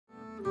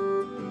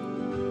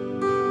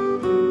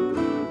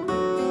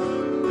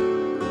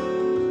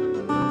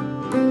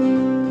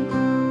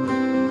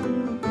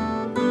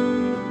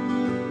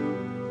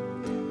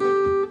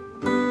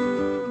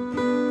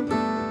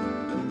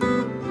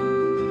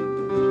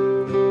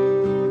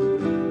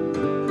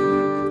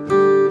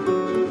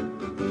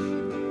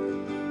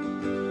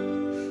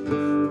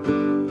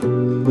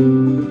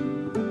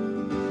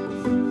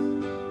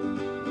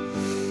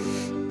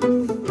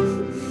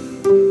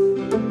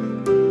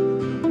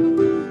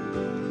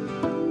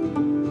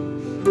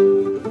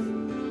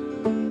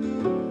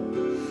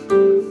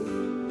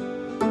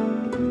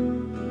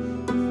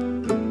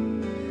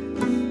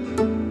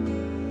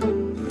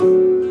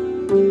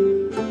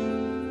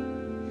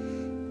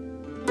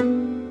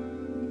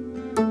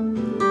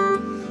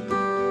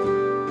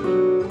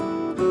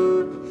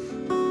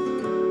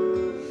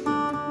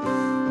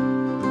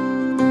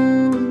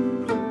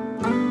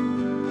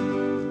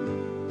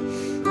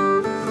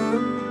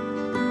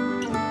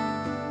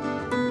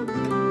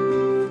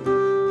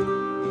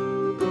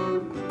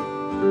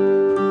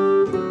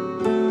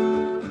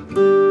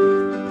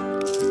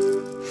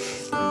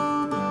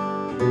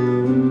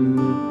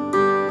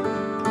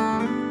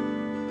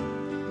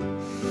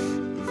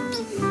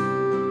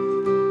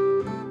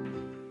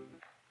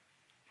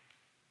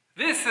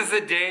This is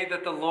a day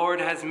that the Lord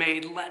has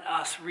made. Let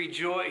us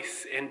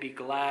rejoice and be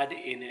glad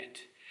in it.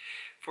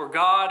 For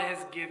God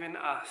has given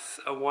us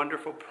a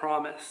wonderful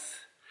promise,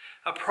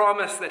 a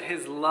promise that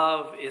his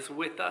love is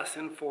with us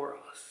and for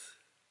us.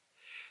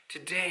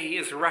 Today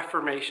is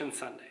Reformation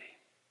Sunday,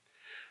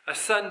 a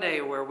Sunday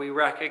where we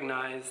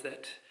recognize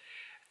that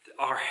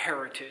our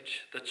heritage,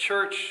 the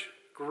church,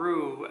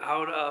 grew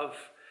out of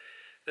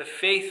the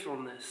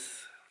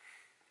faithfulness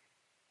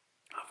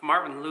of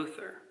Martin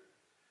Luther,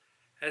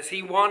 as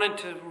he wanted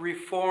to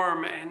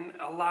reform and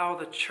allow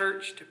the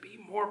church to be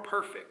more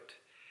perfect,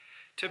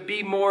 to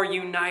be more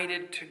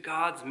united to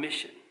God's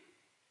mission.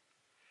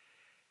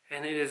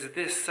 And it is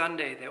this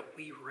Sunday that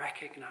we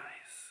recognize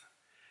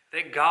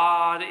that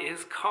God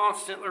is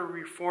constantly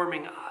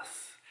reforming us,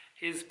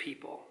 his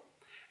people,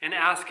 and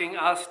asking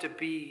us to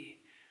be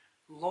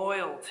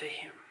loyal to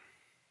him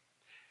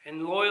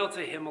and loyal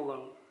to him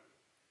alone.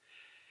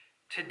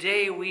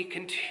 Today we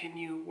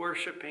continue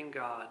worshiping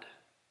God.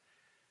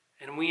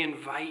 And we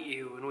invite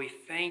you and we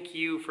thank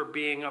you for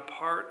being a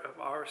part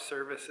of our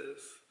services.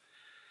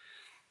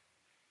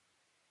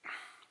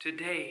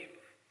 Today,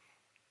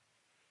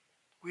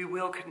 we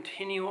will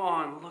continue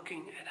on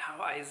looking at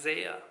how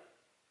Isaiah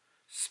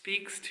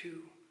speaks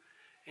to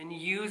and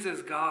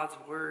uses God's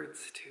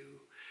words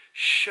to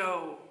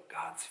show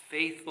God's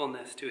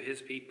faithfulness to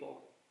his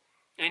people.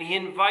 And he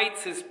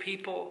invites his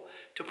people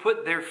to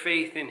put their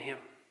faith in him.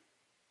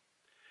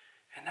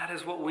 And that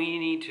is what we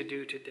need to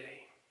do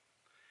today.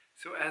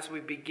 So as we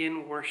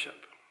begin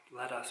worship,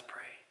 let us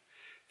pray.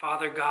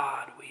 Father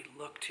God, we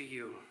look to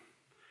you.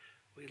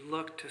 We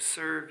look to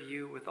serve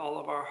you with all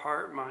of our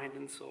heart, mind,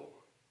 and soul.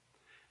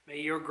 May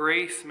your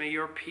grace, may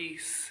your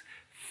peace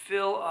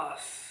fill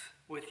us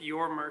with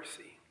your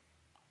mercy.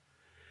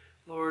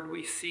 Lord,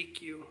 we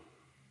seek you.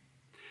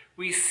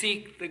 We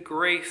seek the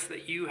grace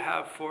that you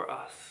have for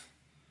us.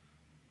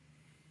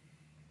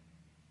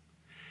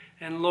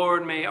 And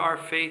Lord, may our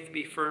faith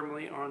be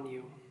firmly on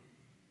you.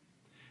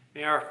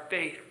 May our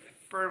faith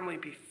firmly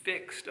be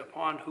fixed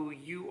upon who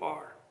you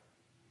are.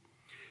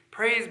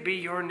 Praise be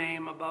your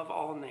name above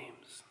all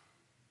names.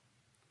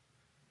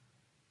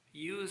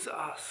 Use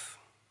us,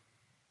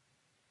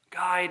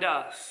 guide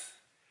us,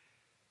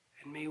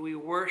 and may we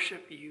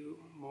worship you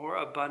more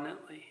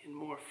abundantly and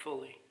more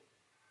fully.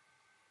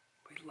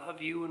 We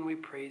love you and we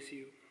praise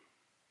you.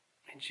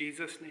 In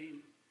Jesus'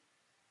 name,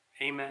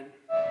 amen.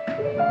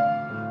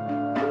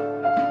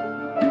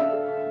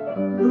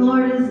 The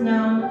Lord is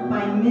known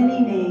by many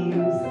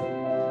names.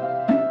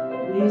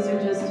 These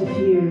are just a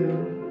few.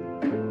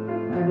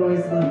 I've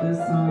always loved this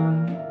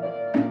song.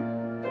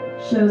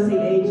 Shows the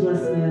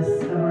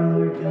agelessness of our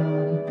Lord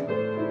God.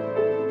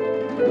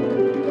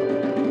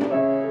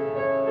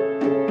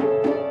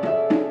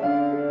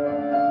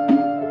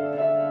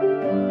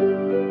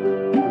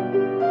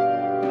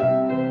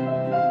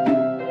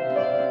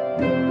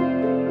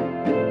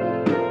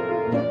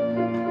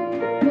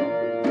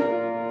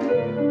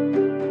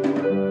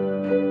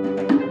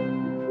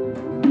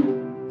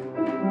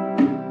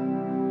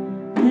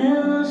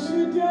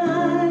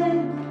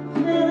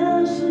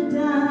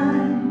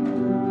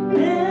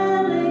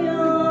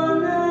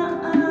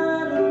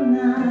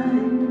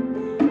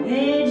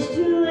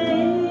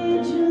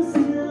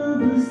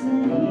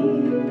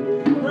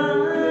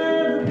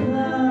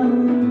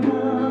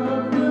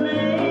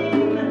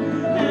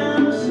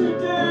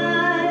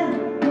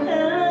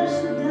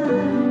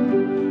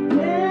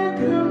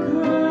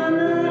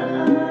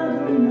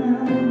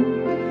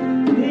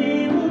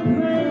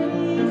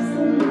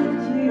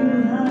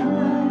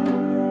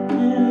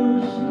 El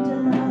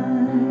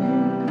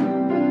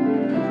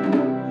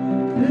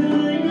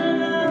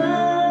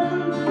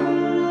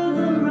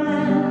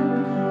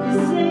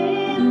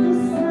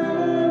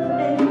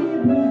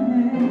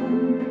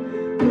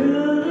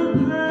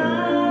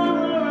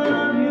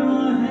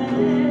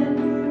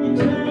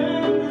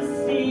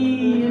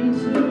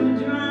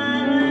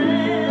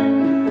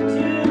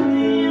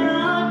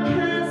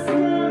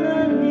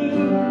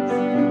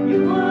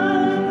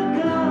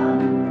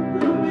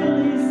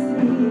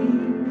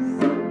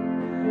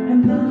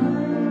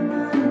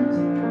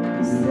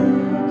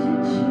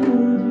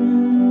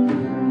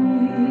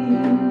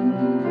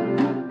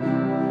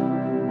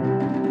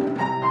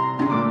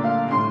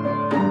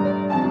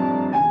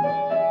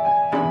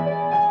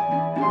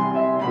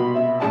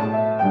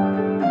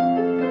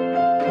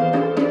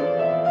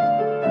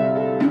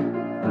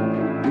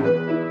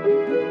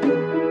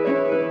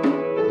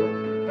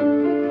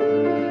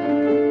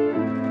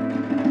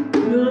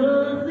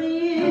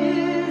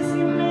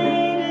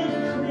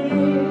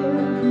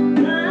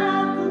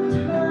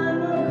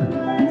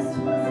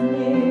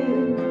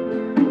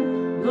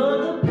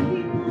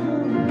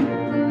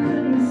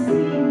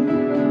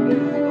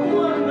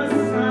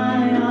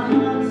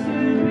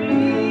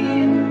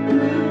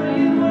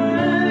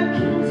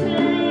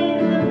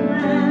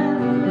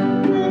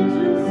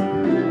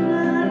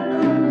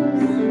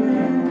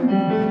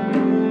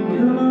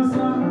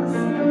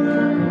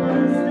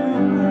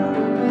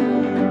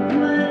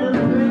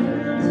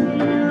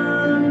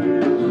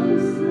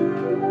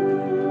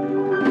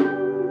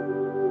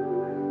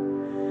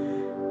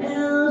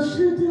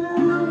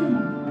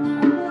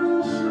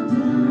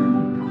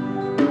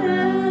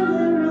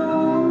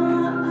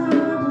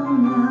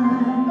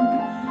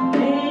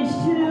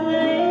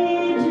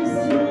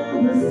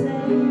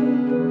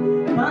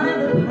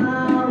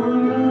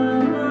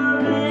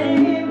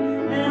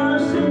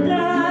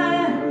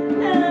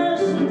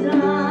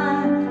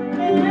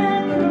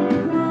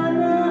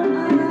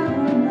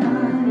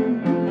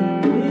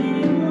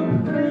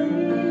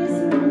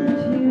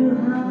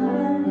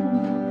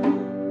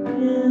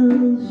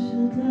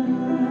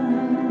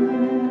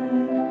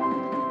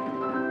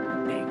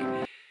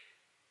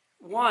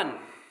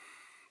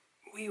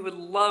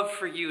love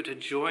for you to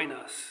join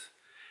us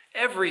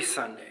every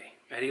Sunday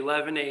at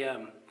 11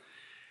 a.m.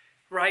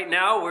 Right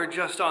now, we're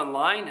just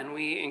online, and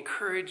we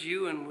encourage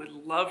you and would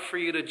love for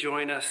you to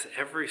join us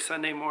every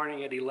Sunday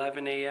morning at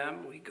 11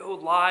 a.m. We go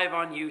live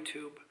on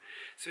YouTube.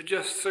 So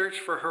just search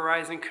for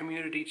Horizon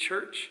Community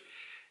Church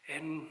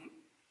and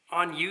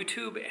on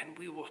YouTube, and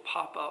we will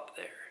pop up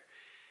there.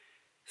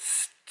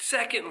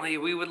 Secondly,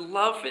 we would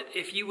love it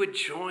if you would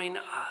join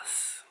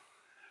us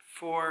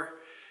for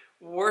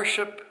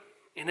worship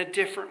in a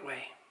different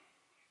way.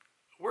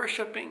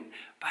 Worshiping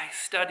by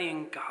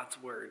studying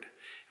God's Word.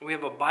 And we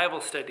have a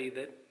Bible study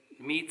that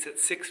meets at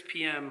 6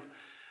 p.m.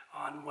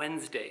 on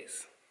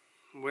Wednesdays,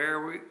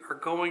 where we are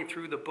going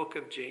through the book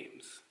of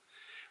James.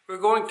 We're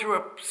going through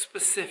a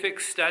specific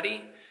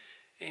study,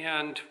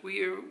 and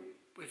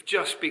we've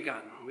just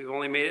begun. We've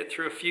only made it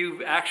through a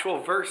few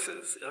actual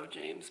verses of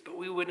James, but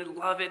we would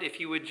love it if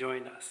you would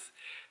join us.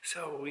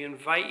 So we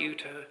invite you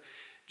to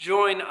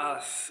join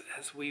us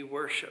as we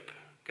worship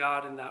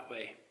God in that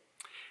way.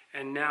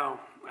 And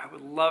now I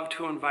would love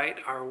to invite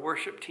our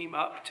worship team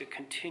up to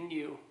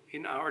continue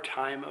in our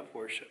time of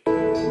worship. We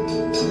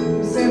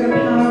serve a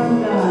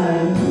powerful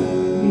God.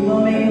 He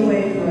will make a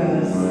way for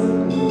us.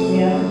 We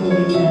have to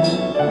believe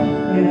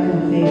that. We have to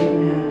have faith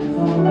in that and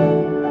follow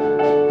Him.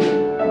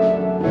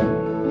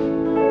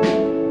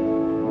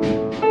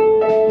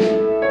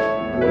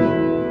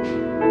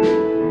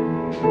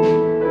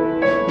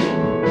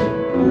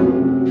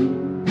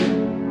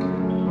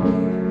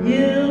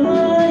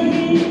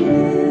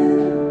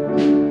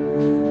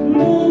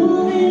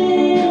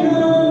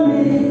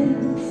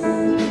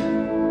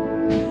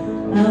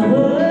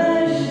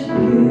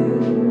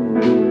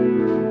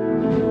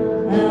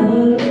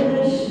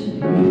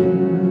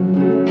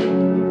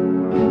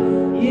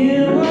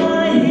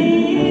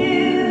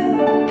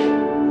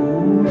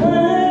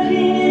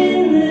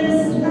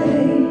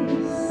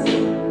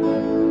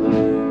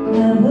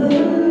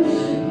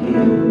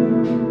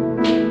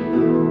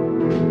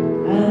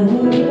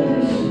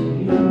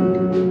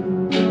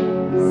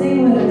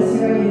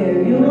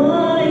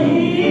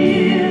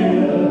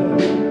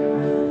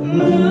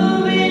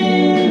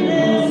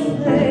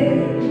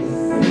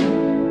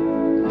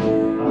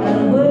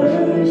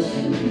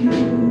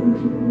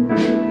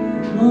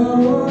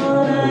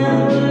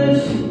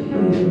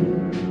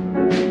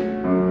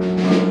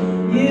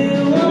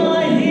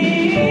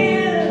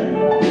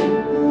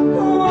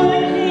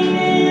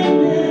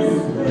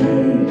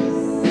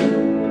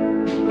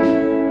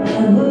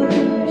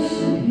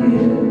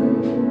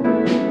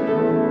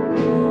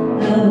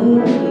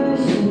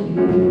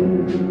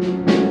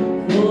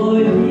 For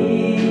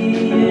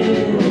He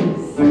is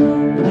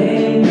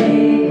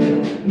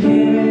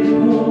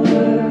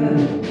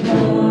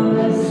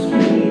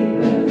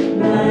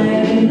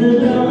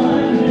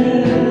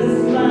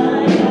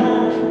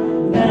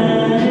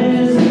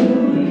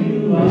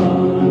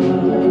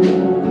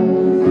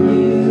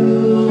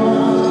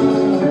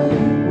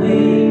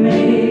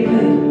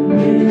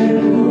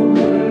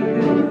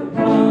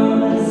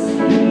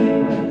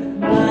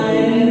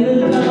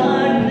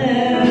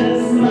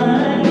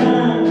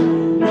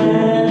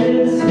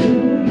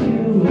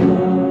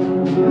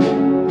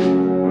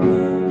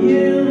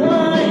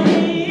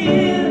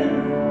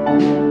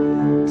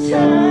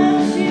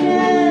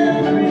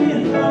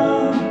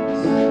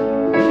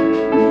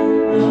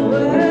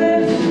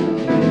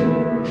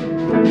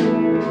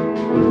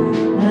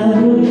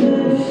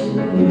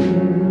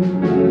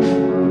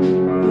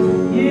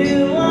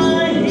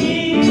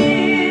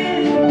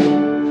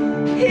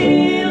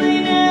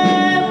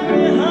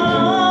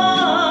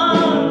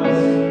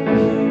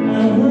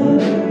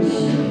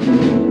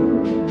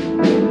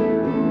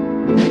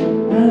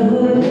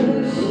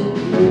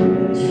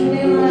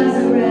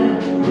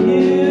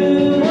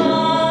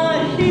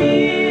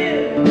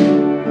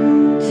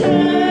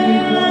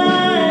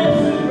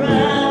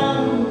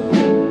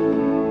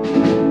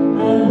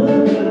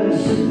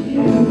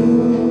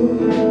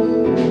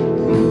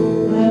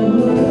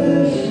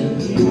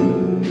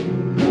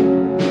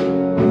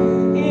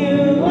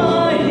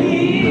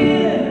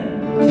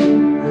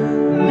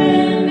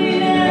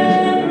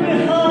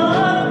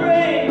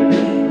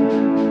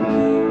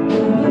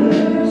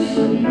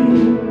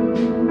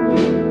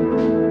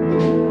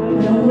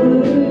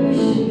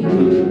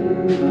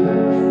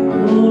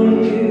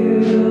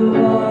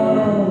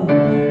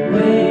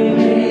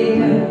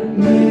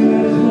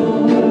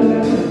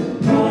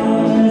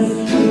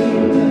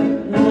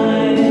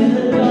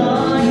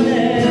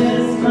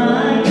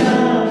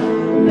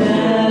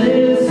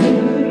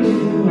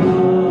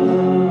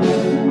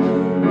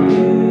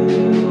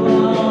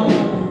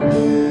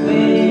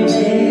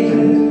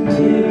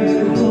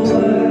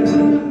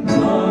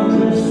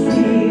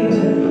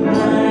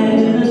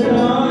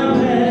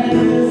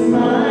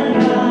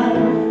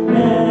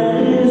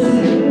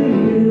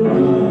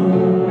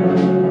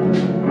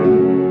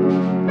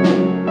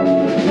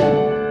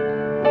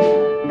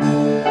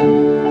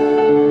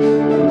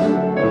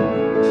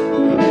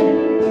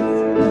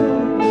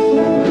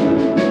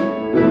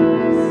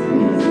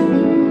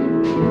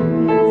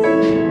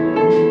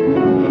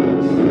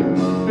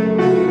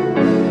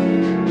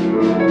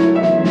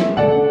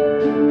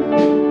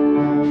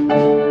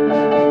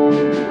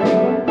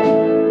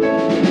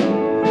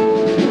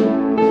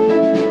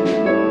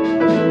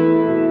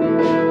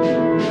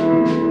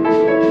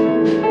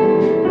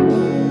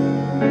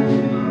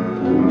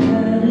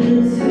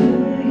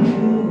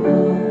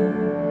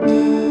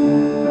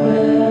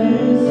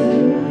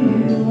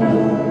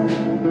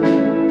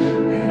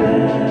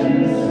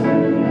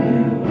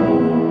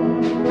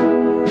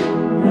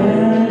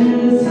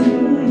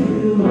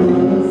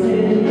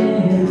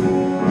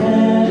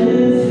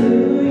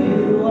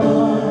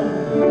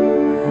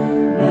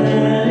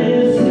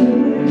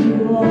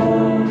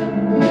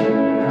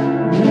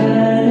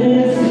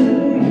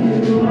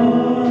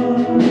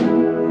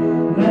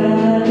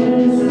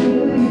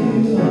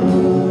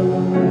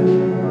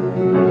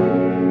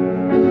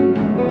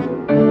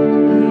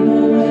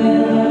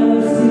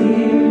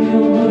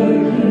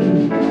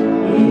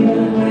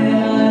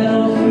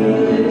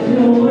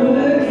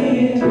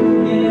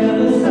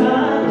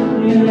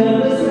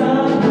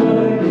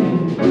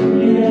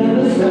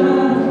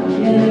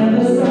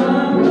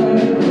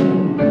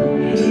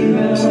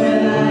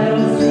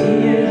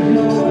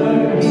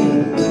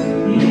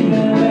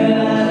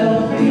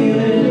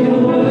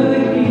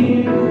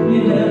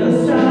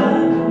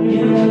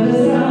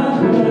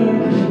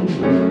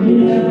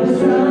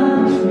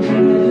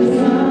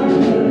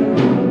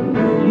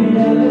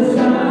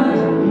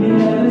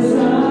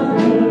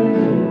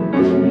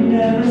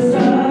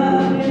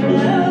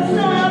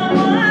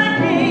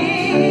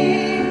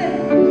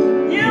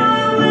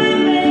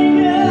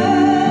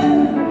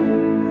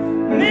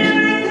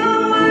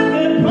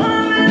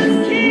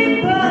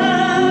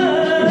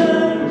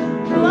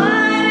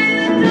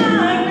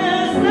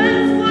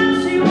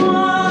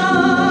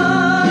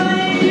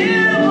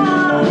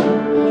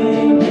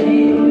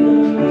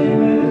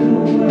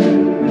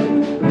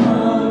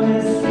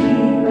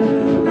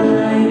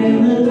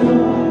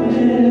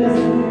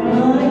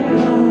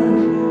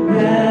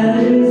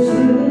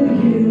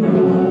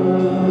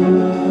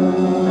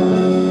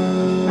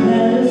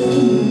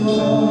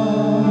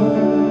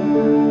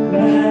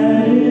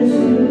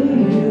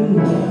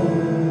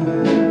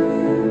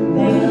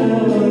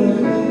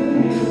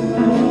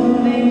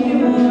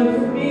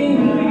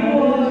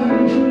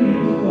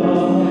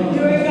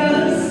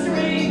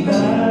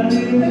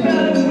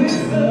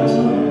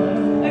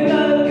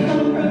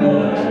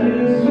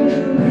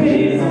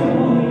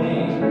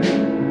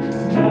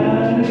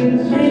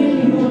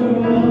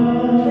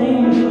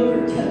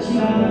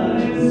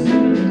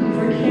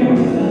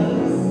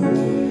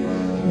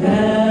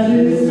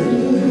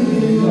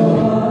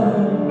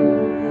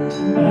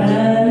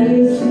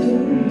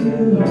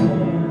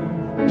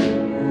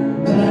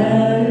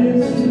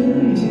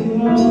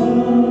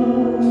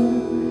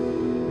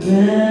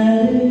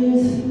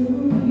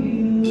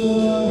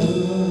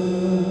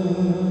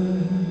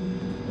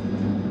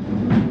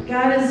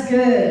God is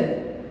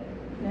good.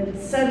 And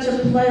it's such a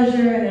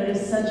pleasure and it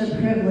is such a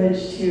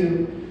privilege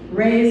to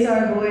raise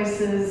our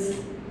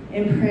voices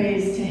in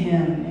praise to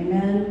Him.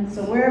 Amen.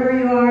 So wherever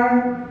you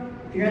are,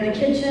 if you're in the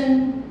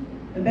kitchen,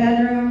 the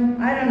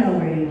bedroom, I don't know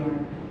where you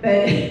are,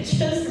 but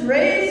just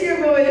raise your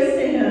voice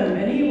to Him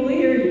and He will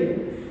hear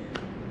you.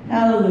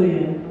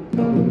 Hallelujah.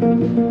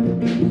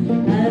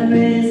 I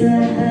raise a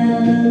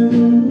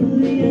hallelujah.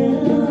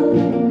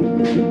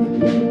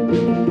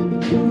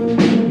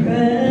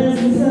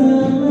 Presence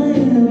of my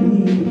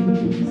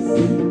enemies.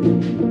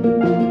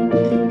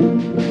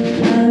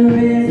 I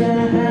raise a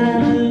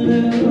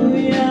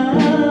hallelujah.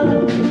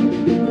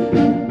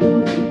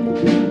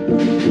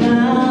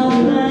 Loud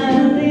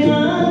like the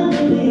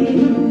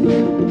unbelief.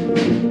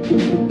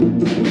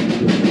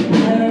 I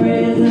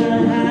raise a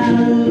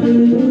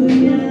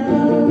hallelujah.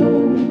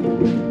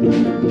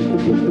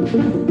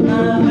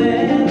 My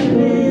weapon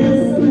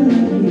is the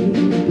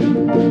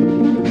melody.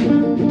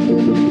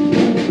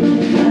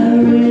 I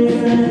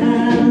raise a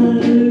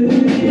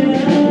hallelujah.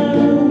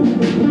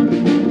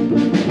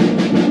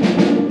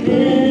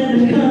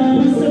 It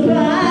comes to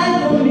fight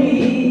for me.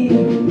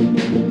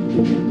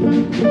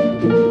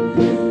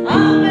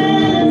 I've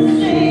been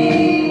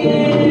singing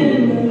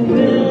in the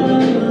middle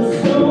of a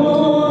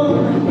storm.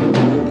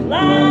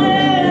 Louder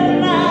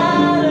and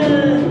louder,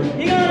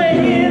 you're gonna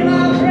hear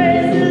my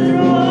praises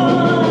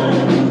roar.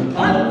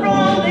 Up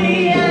from the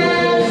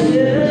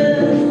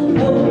ashes,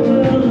 hope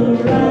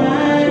will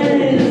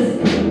arise.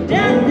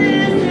 Death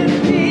is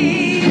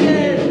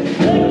defeated,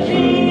 the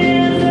King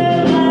is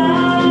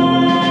alive.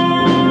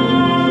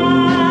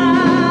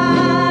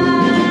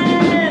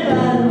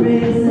 I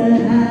raise a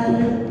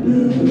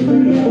hallelujah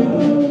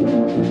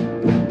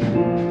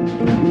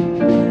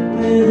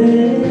with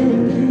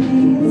everything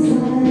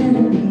inside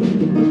of me.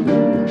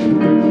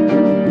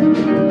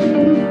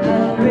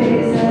 I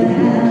raise a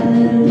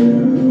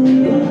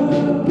hallelujah.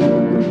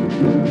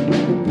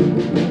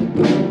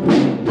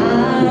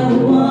 I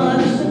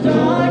watch the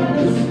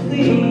darkness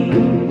flee.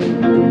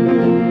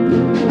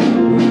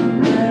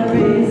 I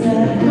raise a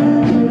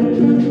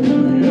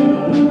hallelujah.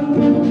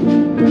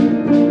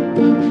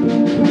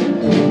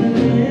 In the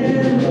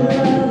middle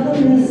of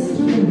the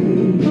mystery,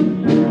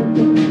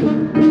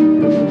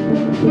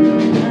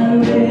 I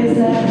raise a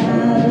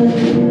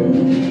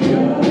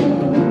hallelujah.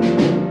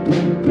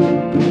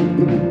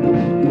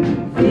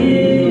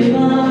 Fear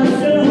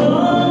lost a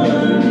hold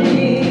of me.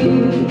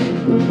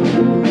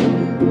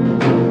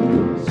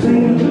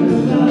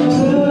 Singing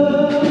louder,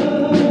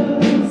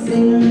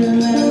 singing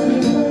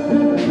louder,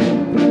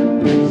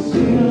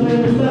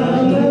 singing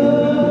louder,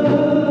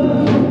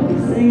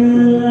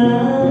 singing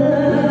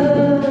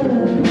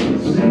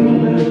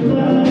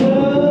louder,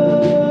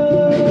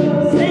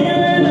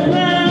 singing louder, singing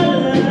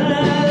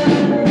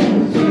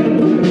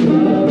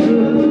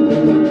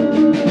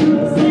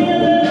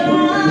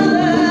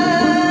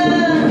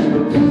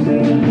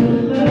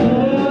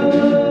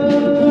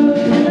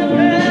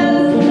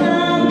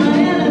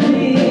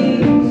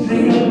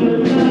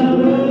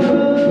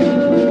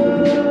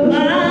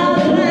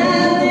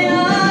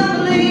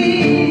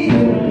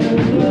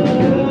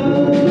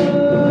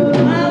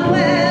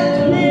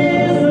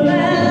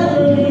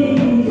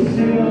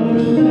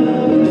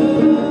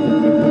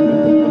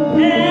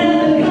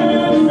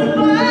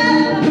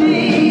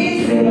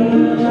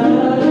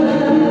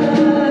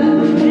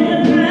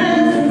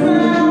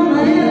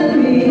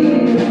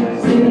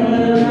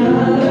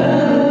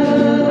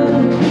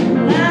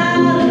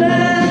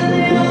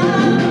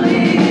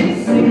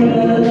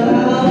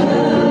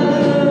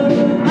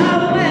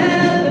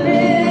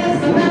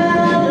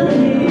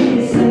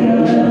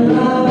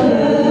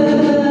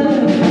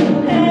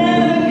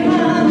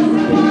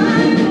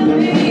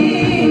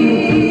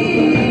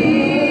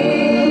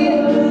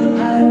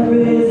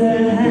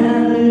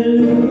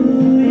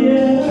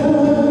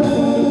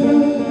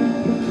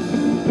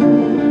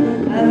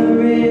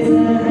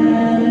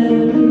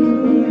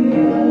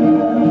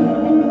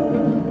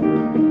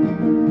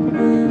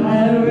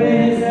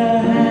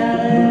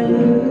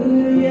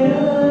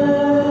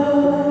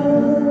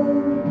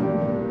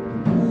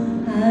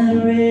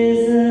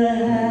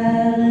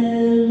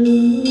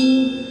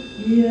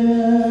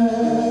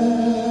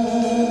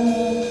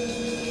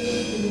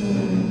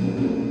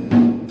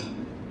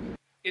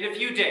In a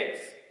few days,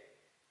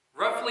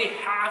 roughly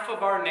half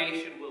of our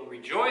nation will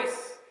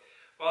rejoice,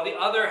 while the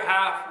other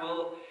half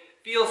will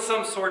feel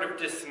some sort of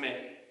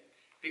dismay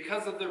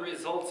because of the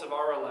results of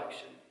our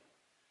election.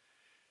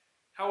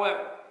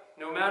 However,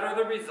 no matter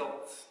the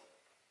results,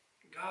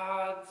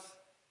 God's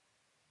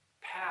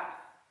path,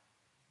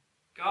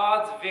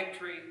 God's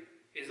victory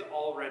is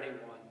already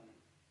won.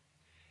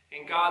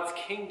 And God's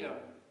kingdom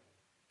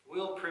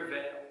will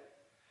prevail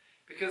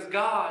because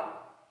God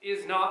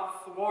is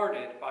not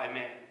thwarted by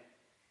man.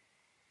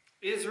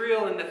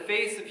 Israel, in the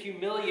face of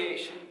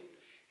humiliation,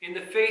 in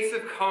the face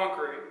of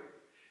conquering,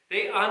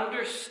 they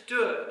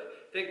understood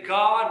that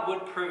God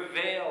would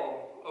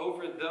prevail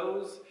over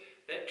those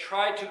that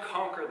tried to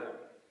conquer them.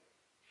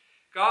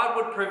 God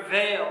would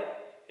prevail,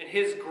 and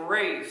His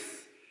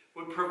grace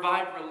would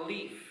provide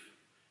relief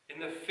in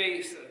the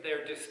face of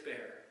their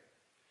despair.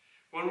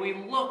 When we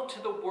look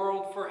to the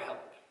world for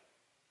help,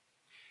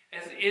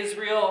 as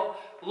Israel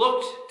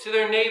looked to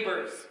their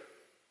neighbors,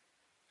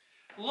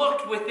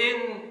 looked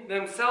within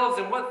themselves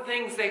and what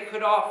things they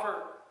could offer,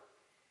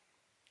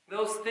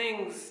 those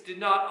things did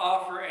not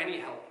offer any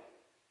help.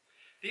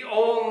 The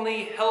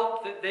only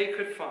help that they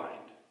could find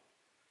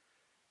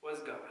was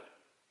God.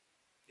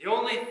 The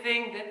only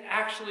thing that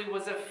actually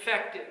was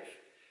effective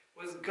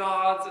was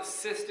God's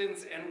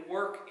assistance and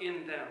work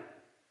in them.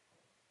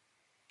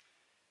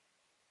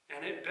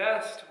 And at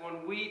best,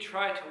 when we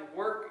try to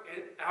work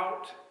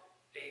out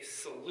a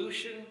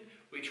solution,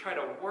 we try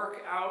to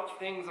work out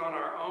things on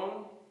our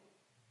own,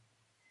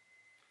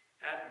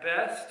 at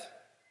best,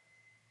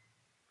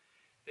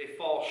 they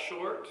fall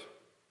short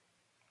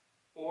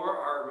or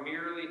are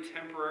merely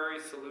temporary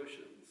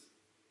solutions.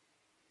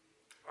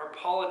 Our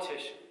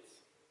politicians,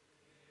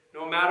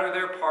 no matter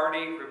their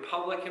party,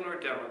 Republican or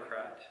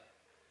Democrat,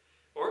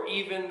 or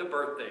even the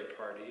birthday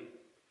party,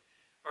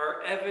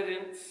 are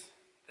evidence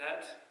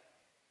that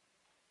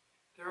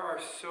there are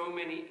so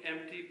many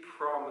empty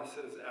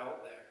promises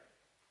out there,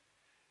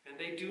 and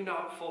they do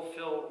not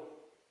fulfill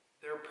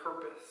their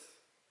purpose.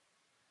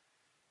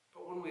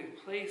 But when we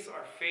place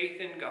our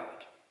faith in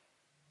God,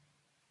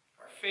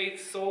 our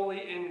faith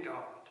solely in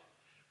God,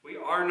 we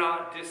are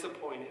not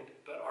disappointed,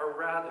 but are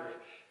rather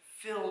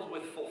filled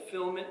with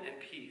fulfillment and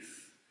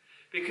peace.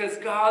 Because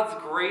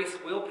God's grace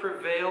will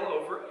prevail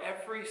over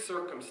every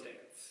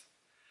circumstance,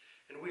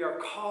 and we are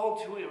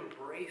called to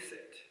embrace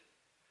it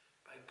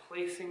by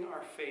placing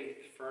our faith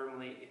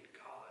firmly in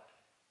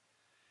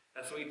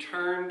God. As we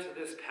turn to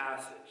this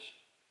passage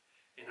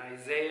in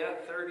Isaiah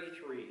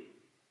 33,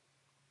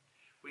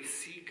 we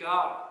see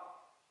God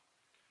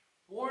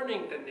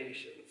warning the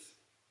nations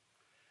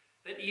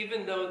that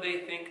even though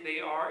they think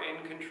they are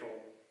in control,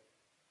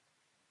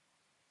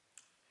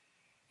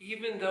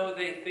 even though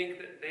they think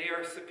that they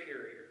are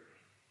superior,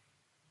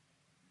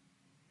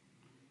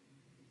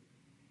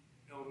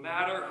 no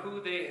matter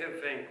who they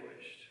have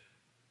vanquished,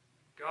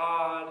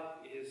 God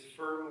is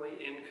firmly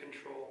in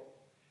control,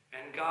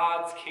 and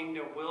God's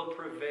kingdom will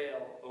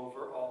prevail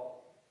over all.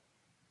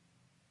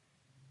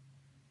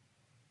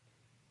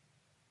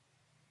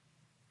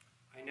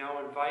 I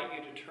now invite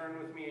you to turn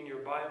with me in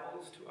your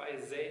Bibles to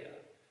Isaiah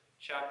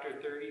chapter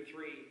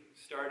 33,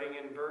 starting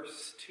in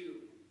verse 2.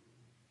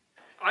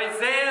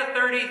 Isaiah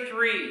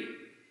 33,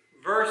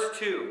 verse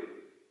 2.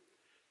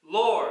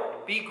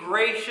 Lord, be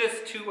gracious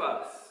to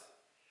us.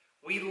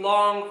 We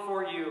long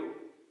for you.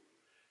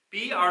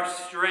 Be our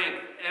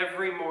strength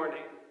every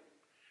morning,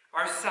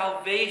 our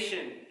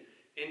salvation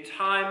in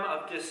time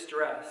of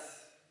distress.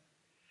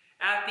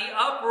 At the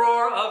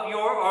uproar of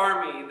your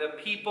army,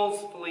 the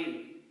peoples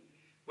flee.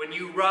 When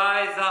you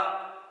rise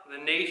up,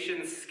 the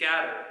nations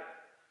scatter.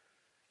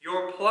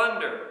 Your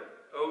plunder,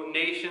 O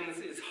nations,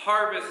 is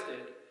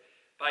harvested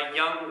by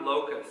young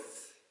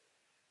locusts.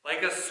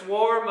 Like a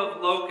swarm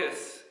of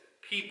locusts,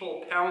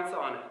 people pounce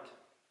on it.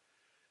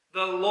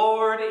 The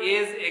Lord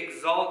is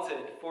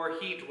exalted, for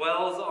he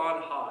dwells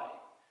on high.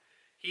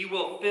 He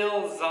will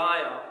fill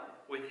Zion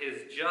with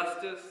his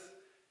justice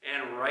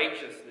and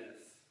righteousness.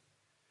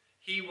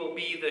 He will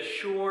be the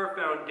sure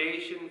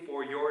foundation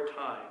for your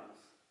times,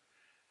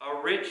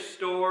 a rich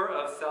store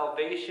of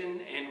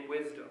salvation and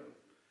wisdom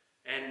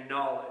and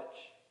knowledge.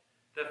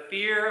 The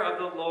fear of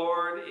the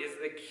Lord is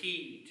the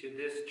key to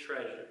this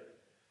treasure.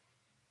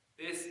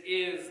 This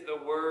is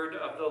the word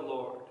of the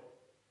Lord.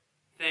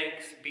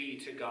 Thanks be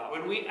to God.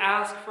 When we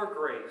ask for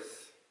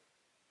grace,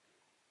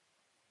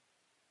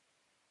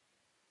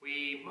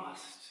 we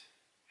must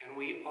and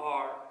we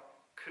are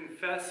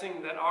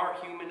confessing that our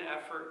human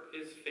effort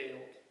is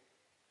failed.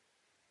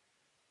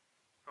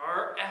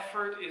 Our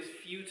effort is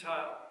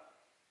futile.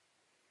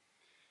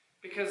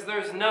 Because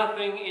there's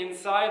nothing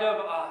inside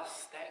of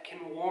us that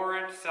can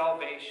warrant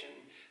salvation.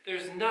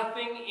 There's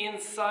nothing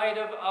inside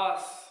of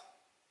us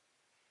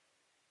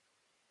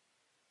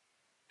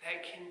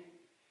that can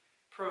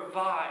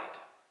provide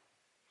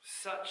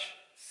such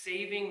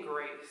saving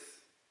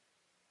grace.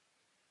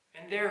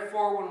 And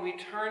therefore, when we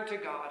turn to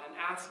God and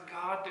ask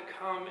God to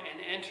come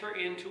and enter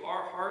into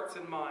our hearts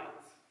and minds,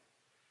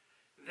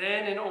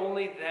 then and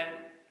only then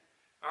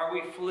are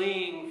we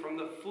fleeing from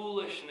the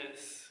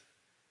foolishness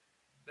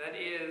that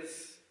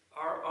is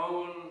our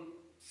own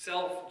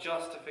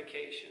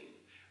self-justification,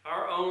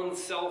 our own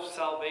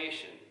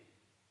self-salvation.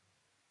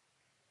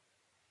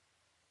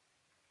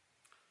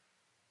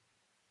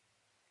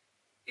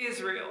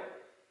 Israel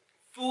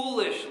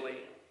foolishly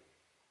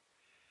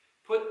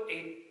put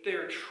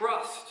their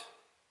trust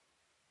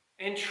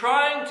in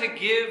trying to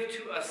give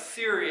to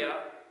Assyria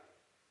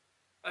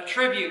a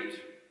tribute,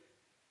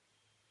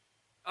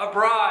 a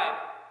bribe,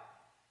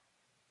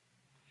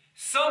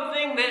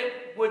 something that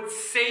would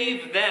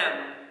save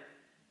them.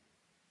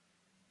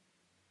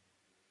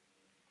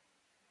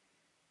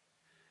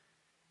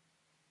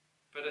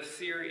 But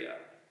Assyria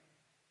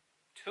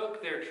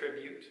took their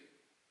tribute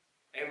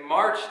and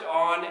marched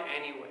on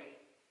anyway.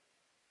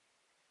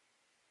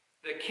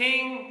 The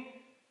king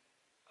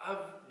of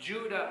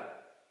Judah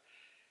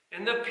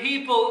And the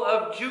people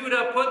of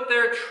Judah put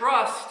their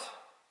trust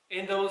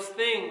in those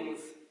things,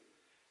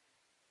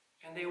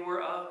 and they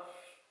were of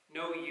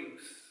no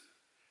use.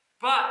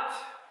 But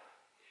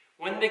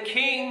when the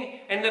king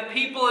and the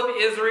people of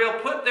Israel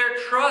put their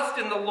trust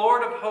in the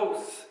Lord of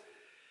hosts,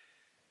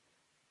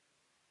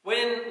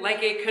 when,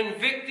 like a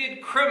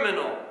convicted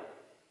criminal,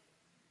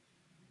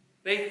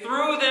 they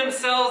threw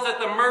themselves at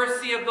the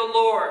mercy of the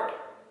Lord,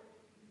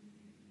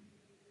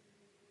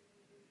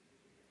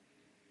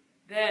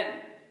 then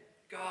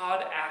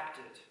God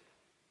acted.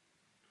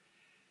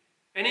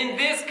 And in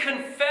this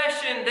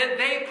confession that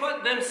they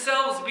put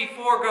themselves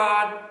before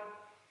God,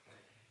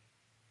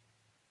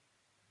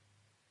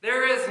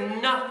 there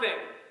is nothing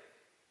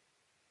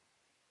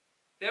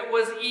that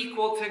was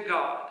equal to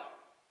God.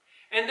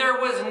 And there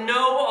was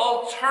no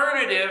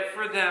alternative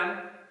for them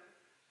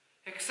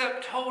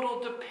except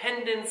total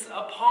dependence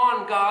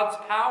upon God's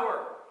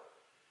power.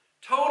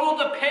 Total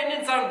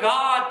dependence on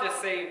God to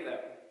save them.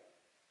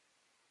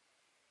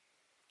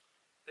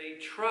 They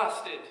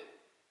trusted.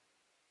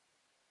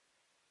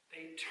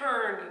 They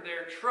turned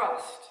their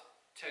trust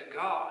to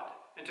God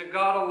and to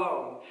God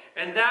alone.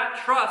 And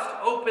that trust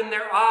opened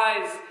their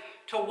eyes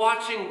to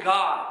watching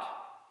God.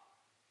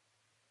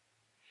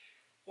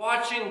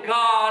 Watching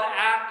God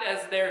act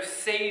as their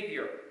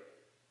Savior.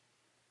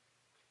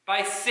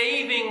 By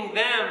saving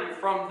them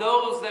from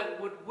those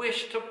that would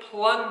wish to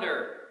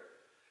plunder.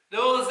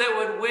 Those that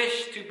would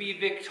wish to be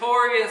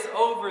victorious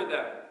over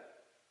them.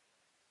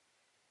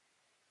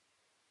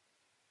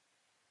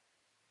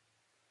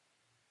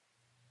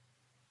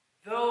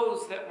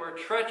 Those that were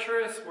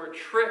treacherous were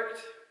tricked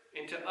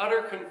into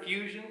utter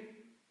confusion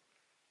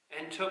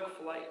and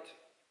took flight.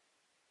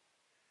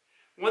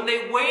 When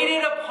they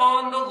waited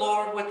upon the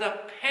Lord with a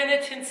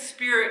penitent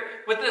spirit,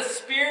 with a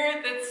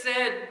spirit that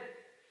said,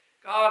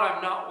 God,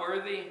 I'm not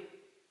worthy.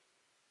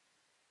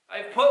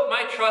 I've put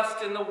my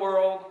trust in the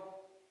world.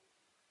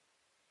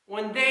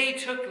 When they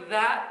took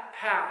that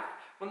path,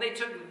 when they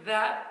took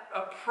that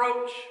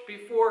approach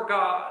before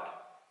God,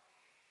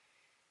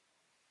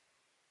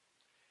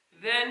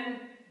 then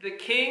the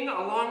king,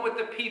 along with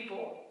the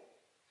people,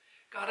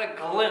 got a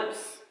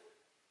glimpse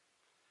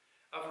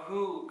of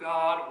who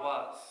God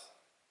was.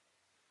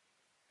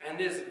 And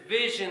this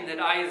vision that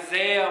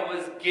Isaiah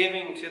was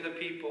giving to the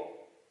people.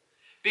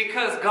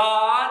 Because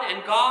God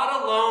and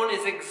God alone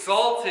is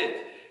exalted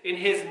in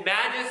his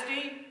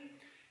majesty,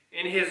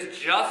 in his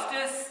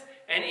justice,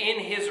 and in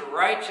his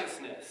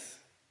righteousness.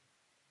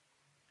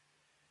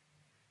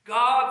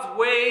 God's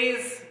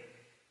ways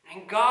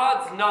and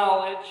God's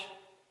knowledge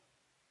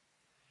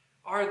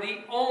are the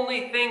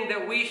only thing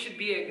that we should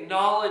be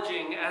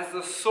acknowledging as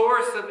the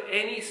source of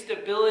any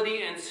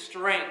stability and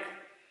strength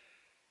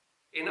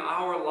in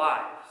our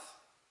lives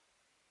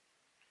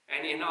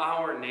and in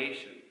our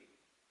nation.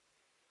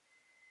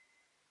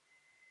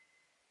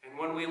 And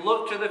when we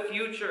look to the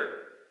future,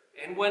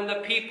 and when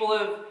the people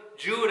of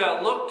Judah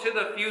looked to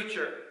the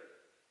future,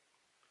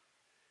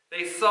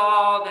 they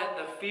saw that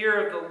the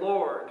fear of the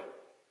Lord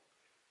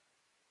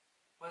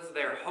was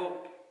their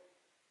hope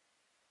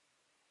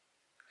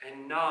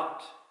and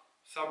not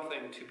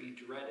something to be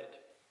dreaded.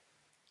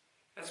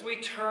 As we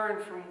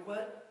turn from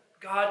what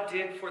God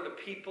did for the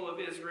people of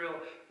Israel,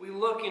 we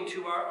look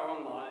into our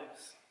own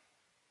lives.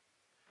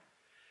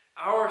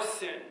 Our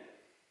sin,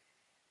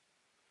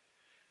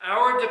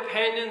 our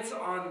dependence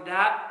on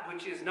that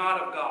which is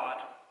not of God,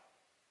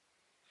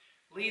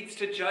 leads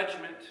to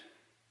judgment,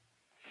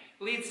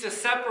 leads to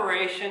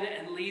separation,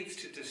 and leads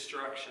to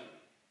destruction.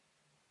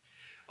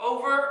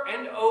 Over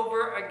and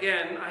over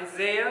again,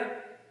 Isaiah,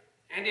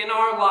 and in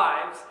our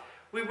lives,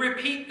 we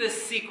repeat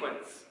this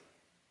sequence.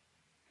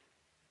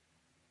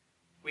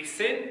 We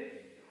sin.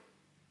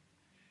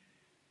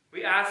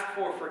 We ask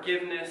for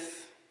forgiveness.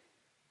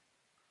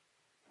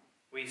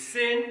 We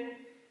sin.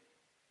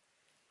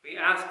 We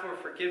ask for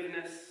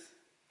forgiveness.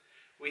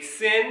 We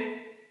sin.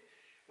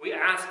 We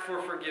ask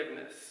for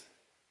forgiveness.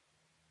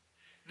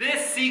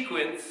 This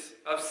sequence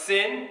of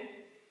sin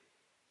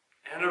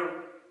and a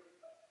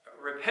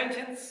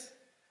repentance,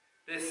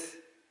 this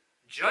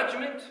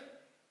judgment,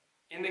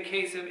 in the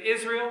case of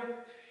Israel,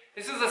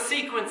 this is a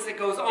sequence that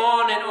goes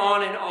on and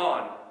on and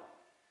on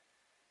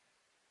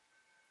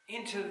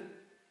into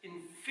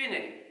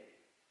infinity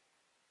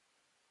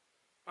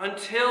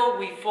until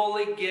we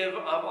fully give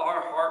of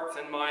our hearts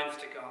and minds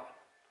to God.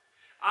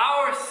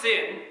 Our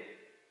sin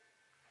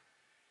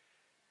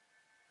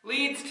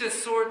leads to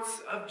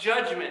sorts of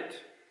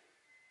judgment.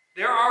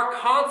 There are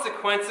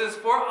consequences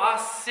for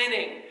us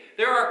sinning.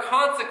 There are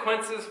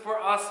consequences for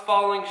us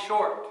falling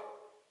short.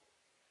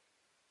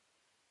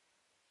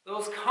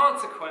 Those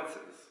consequences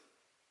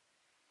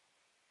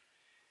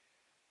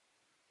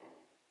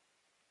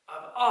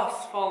of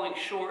us falling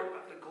short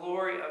of the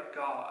glory of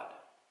God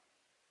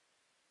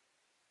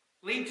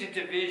lead to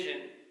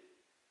division,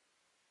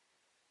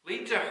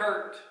 lead to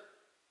hurt,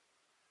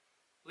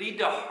 lead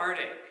to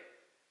heartache,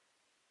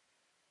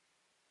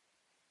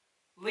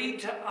 lead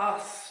to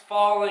us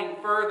falling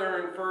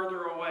further and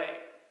further away.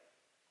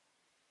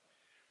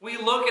 We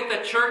look at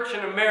the church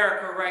in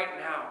America right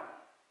now,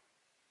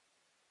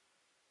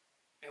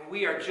 And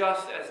we are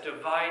just as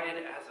divided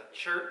as a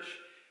church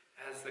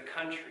as the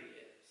country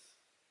is.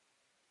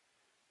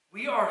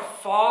 We are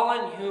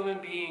fallen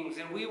human beings,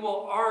 and we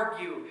will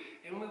argue,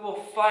 and we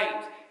will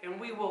fight,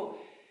 and we will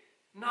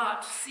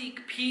not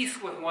seek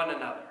peace with one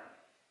another.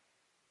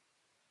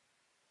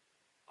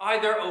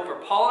 Either over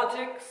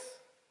politics,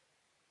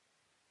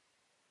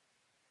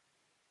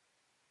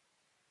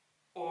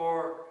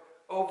 or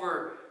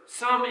over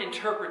some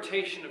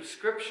interpretation of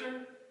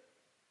Scripture,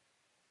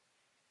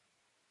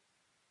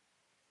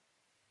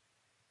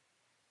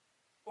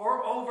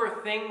 or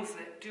over things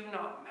that do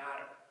not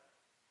matter.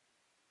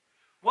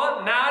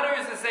 What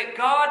matters is that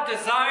God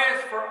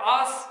desires for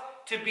us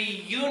to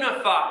be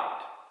unified.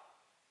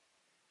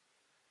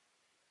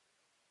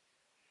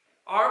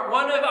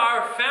 One of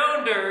our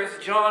founders,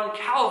 John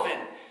Calvin,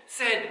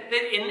 said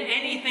that in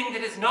anything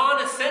that is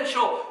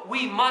non-essential,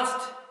 we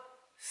must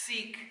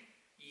seek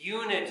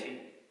unity.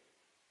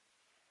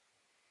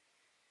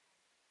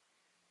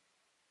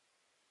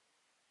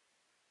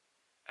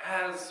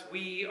 As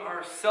we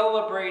are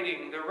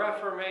celebrating the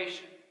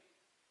Reformation,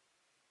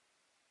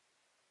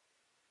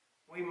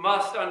 we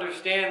must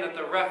understand that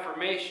the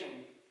Reformation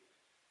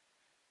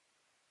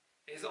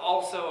is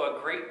also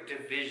a great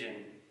division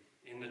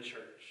in the church.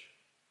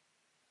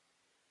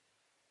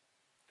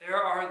 There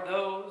are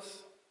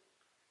those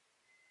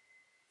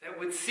that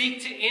would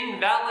seek to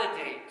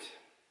invalidate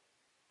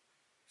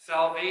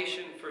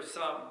salvation for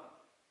some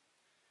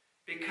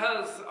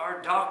because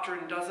our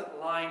doctrine doesn't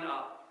line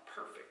up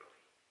perfectly.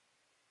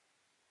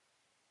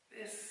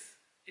 This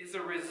is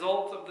a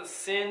result of the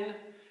sin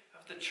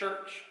of the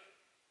church.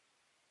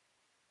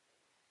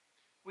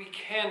 We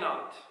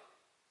cannot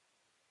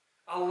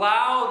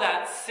allow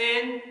that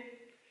sin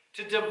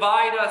to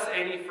divide us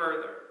any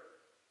further.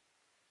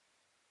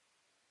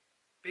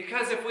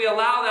 Because if we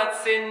allow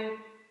that sin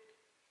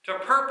to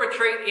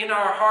perpetrate in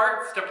our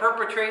hearts, to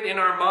perpetrate in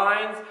our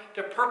minds,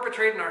 to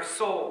perpetrate in our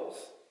souls,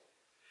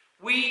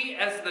 we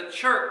as the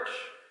church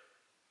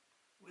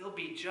will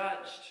be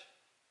judged.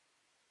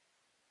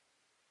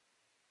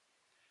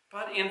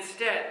 But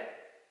instead,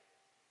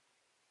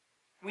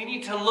 we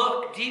need to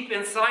look deep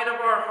inside of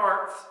our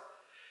hearts,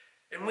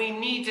 and we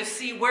need to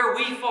see where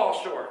we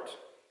fall short,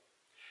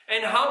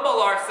 and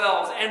humble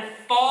ourselves and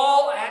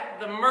fall at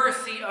the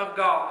mercy of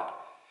God,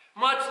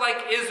 much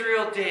like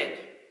Israel did.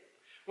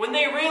 When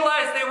they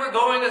realized they were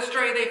going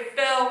astray, they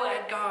fell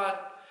at God's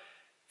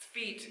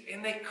feet,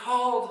 and they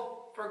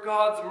called for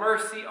God's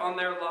mercy on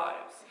their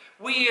lives.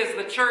 We as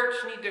the church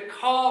need to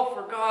call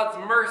for God's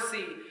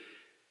mercy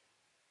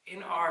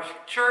in our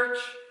church,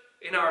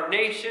 in our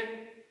nation.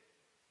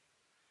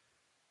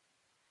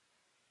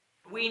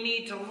 We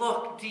need to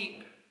look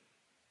deep.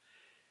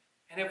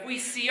 And if we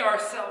see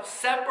ourselves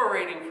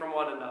separating from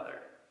one another,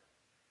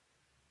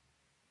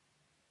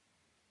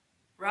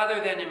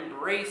 rather than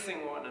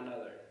embracing one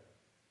another,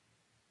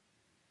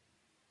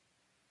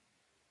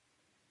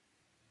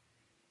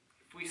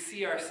 if we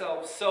see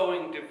ourselves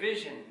sowing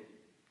division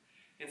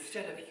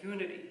instead of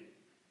unity,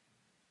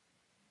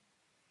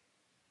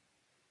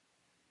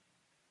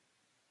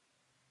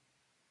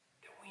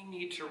 then we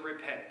need to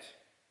repent.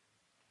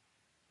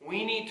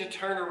 We need to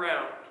turn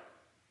around.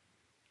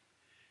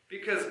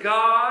 Because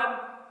God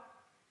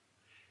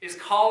is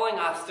calling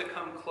us to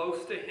come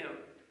close to Him.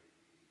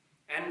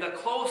 And the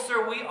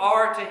closer we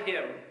are to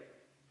Him,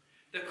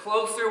 the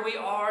closer we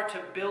are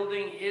to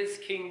building His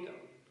kingdom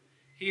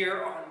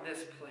here on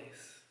this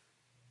place,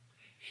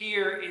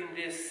 here in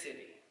this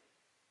city,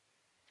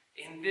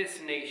 in this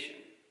nation,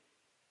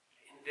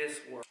 in this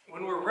world.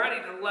 When we're ready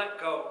to let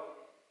go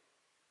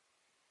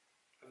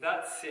of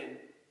that sin,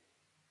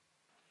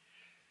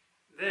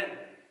 then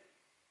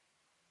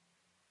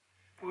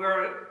we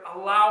are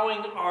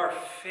allowing our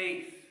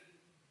faith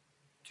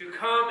to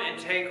come and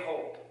take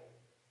hold.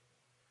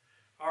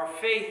 Our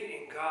faith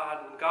in God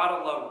and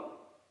God alone.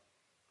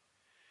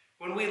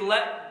 When we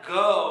let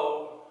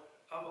go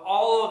of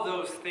all of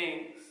those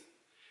things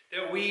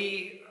that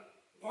we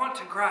want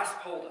to grasp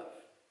hold of,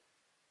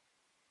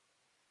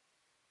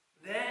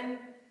 then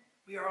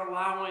we are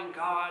allowing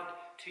God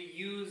to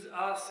use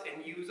us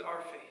and use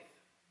our faith.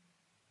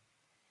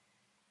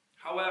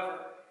 However,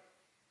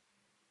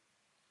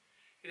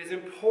 it is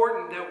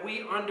important that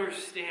we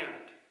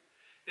understand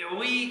that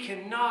we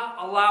cannot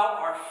allow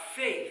our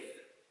faith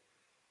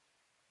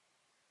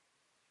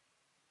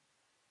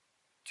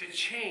to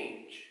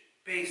change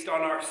based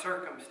on our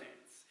circumstance.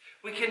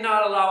 We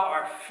cannot allow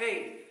our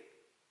faith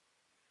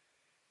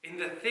in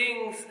the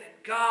things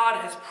that God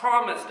has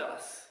promised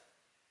us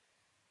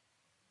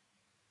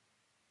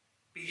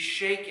be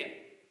shaken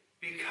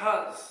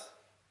because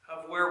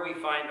of where we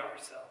find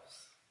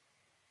ourselves.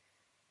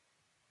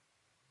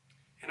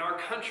 In our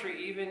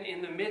country, even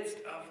in the midst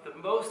of the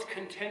most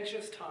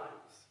contentious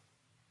times,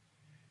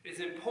 it is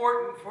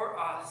important for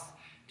us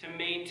to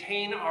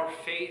maintain our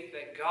faith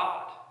that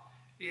God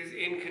is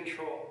in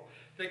control,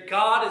 that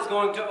God is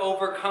going to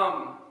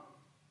overcome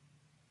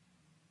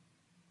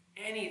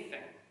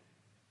anything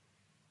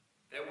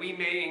that we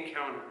may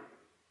encounter.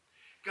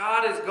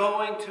 God is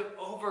going to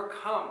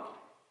overcome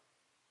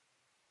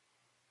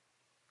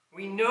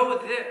We know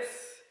this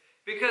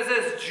because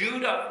as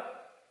Judah,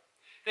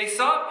 they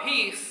sought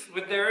peace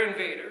with their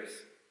invaders.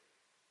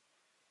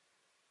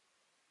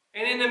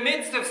 And in the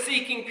midst of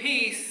seeking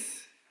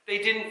peace, they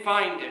didn't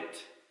find it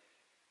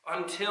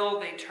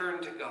until they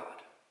turned to God.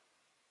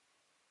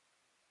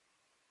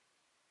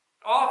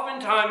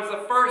 Oftentimes,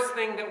 the first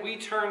thing that we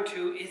turn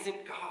to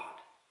isn't God.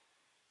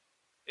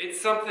 It's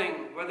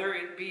something, whether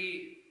it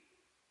be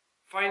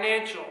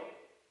financial,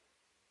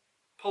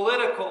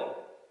 political,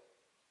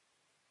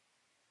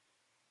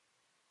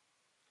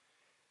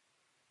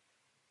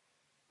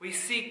 we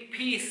seek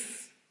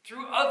peace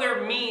through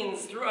other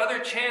means, through other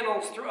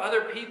channels, through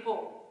other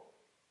people.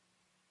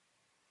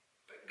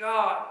 But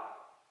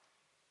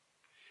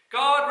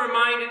God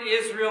reminded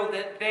Israel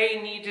that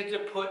they needed to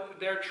put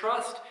their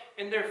trust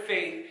and their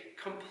faith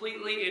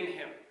completely in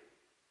Him.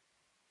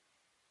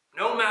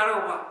 No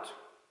matter what.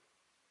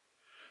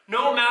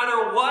 No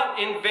matter what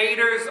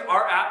invaders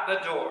are at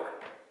the door.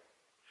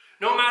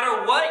 No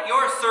matter what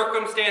your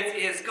circumstance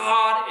is,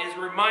 God is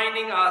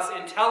reminding us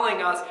and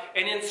telling us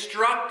and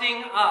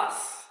instructing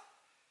us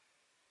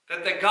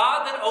that the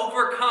God that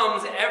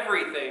overcomes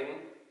everything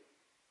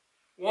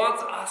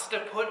wants us to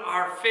put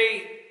our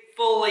faith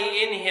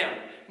fully in Him,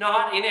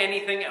 not in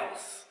anything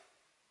else.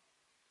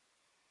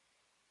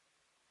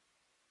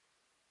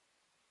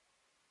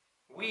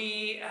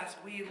 As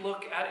we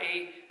look at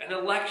an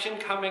election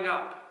coming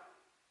up,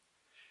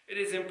 it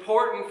is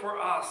important for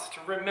us to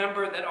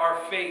remember that our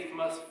faith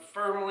must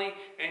firmly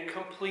and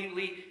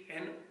completely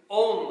and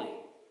only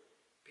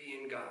be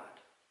in God,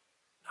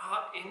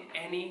 not in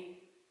any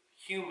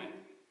human,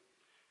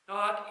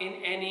 not in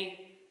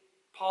any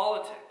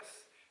politics,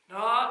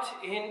 not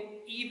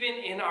even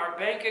in our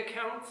bank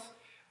accounts,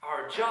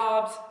 our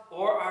jobs,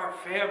 or our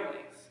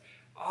families.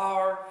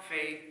 Our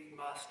faith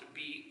must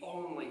be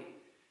only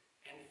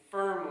and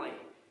firmly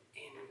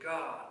in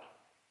God.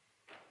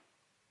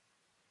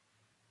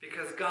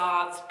 Because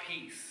God's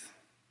peace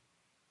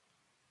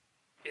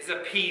is a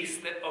peace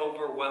that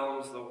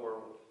overwhelms the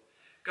world.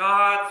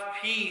 God's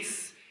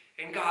peace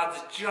and God's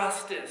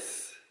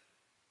justice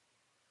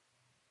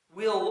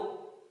will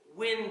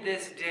win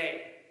this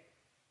day,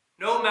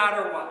 no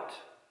matter what.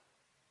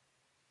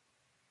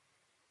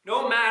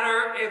 No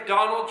matter if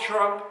Donald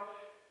Trump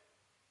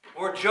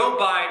or Joe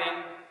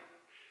Biden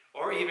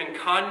or even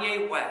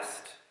Kanye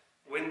West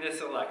win this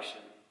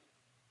election,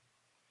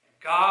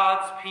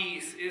 God's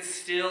peace is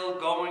still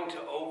going to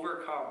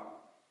overcome.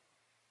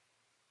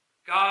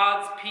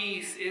 God's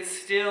peace is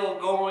still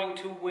going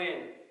to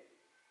win.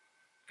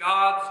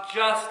 God's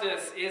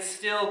justice is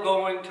still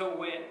going to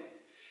win.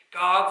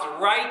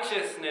 God's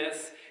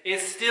righteousness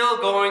is still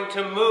going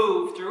to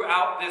move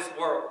throughout this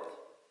world.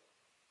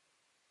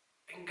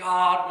 And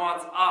God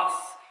wants us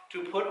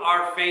to put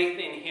our faith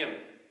in Him.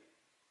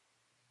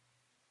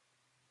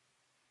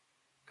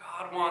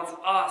 God wants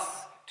us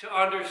to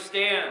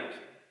understand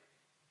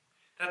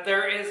that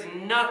there is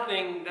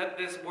nothing that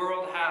this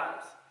world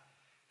has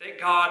that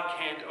God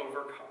can't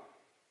overcome.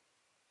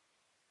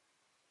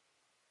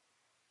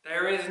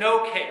 There is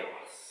no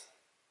chaos,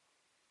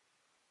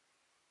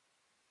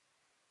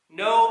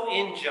 no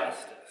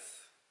injustice,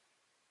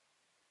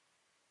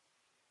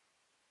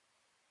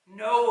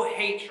 no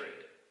hatred,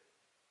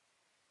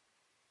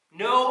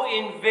 no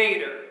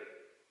invader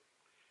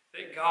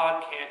that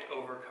God can't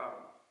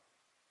overcome.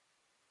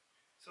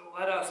 So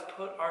let us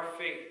put our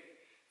faith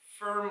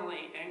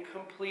firmly and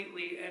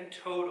completely and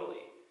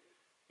totally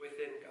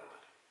within God.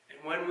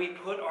 And when we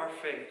put our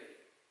faith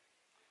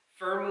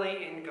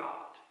firmly in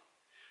God,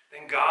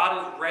 then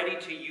God is ready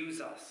to use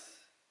us.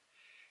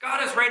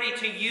 God is ready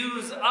to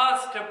use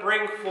us to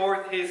bring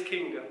forth His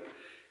kingdom.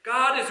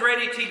 God is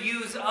ready to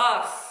use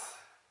us,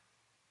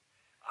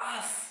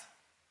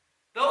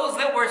 those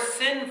that were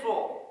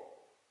sinful.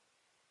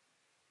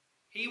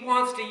 He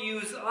wants to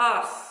use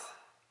us.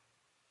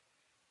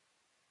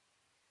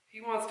 He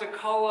wants to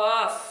call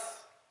us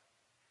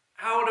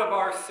out of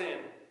our sin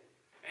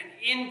and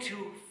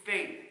into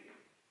faith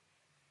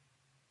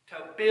to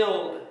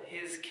build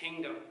His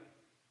kingdom.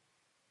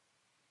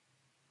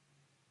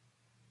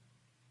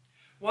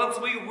 Once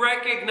we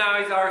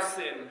recognize our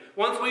sin,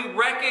 once we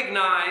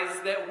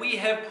recognize that we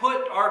have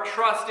put our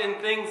trust in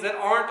things that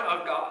aren't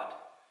of God,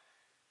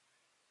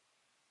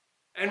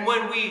 and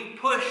when we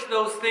push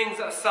those things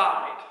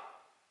aside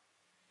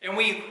and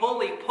we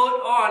fully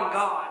put on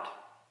God,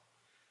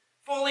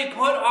 fully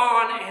put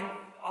on and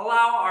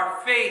allow our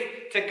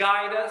faith to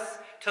guide us,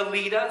 to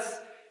lead us,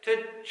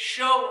 to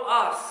show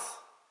us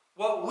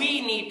what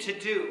we need to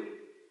do,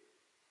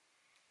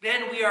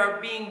 then we are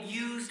being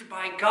used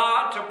by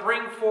God to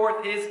bring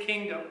forth His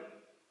kingdom.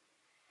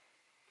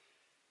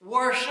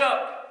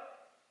 Worship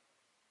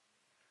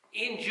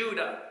in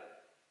Judah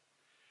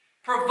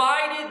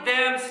provided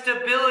them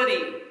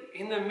stability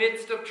in the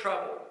midst of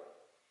trouble.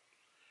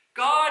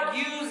 God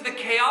used the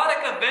chaotic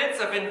events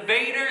of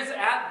invaders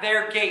at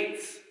their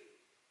gates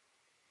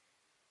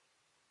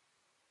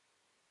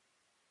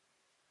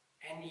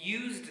and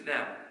used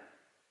them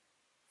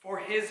for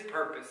His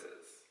purposes.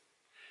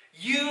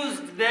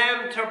 Used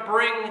them to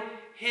bring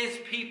his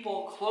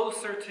people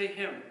closer to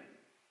him.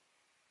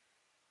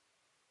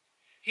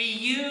 He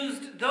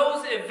used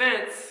those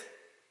events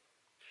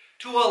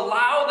to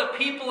allow the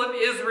people of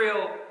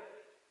Israel,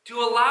 to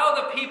allow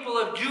the people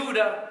of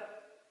Judah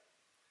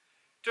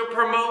to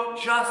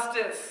promote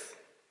justice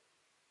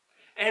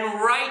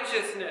and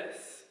righteousness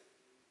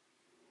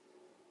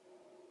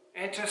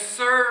and to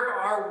serve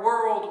our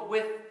world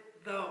with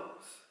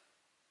those.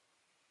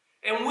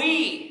 And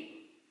we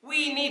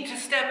need to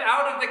step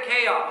out of the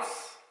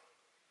chaos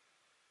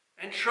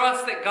and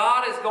trust that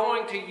God is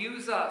going to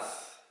use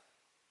us.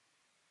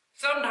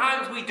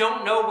 Sometimes we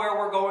don't know where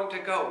we're going to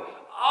go.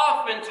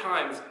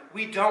 Oftentimes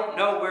we don't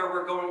know where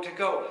we're going to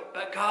go.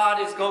 But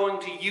God is going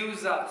to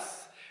use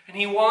us. And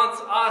he wants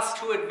us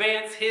to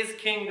advance his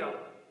kingdom.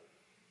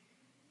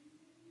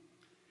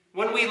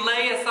 When we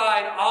lay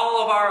aside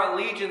all of our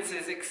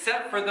allegiances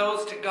except for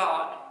those to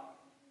God,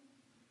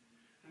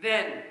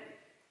 then,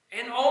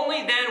 and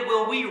only then,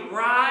 will we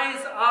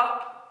rise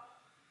up.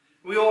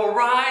 We will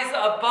rise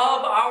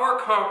above our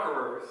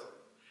conquerors,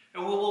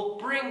 and we will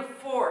bring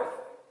forth,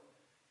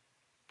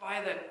 by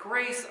the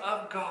grace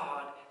of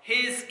God,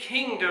 his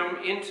kingdom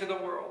into the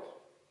world.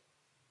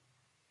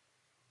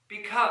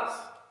 Because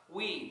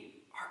we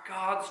are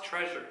God's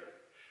treasure.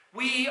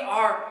 We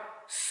are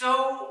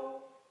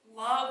so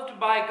loved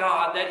by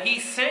God that he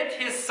sent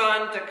his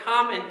Son to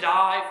come and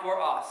die for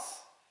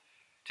us,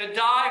 to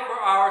die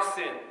for our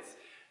sins,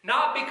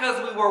 not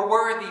because we were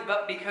worthy,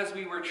 but because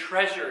we were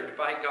treasured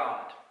by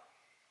God.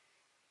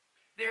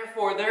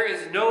 Therefore, there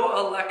is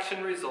no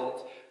election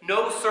result,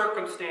 no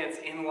circumstance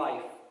in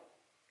life,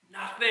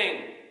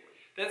 nothing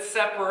that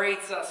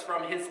separates us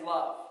from his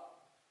love.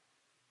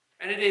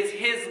 And it is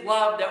his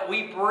love that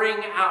we bring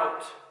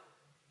out.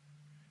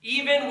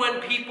 Even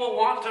when people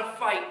want to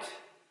fight,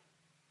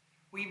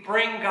 we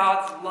bring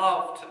God's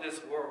love to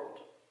this world.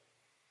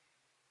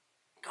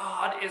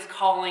 God is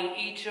calling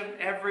each and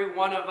every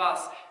one of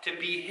us to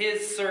be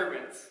his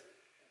servants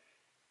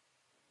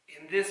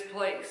in this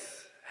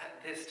place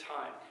at this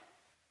time.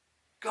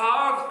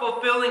 God's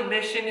fulfilling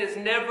mission is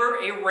never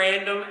a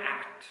random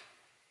act,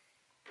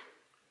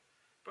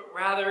 but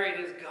rather it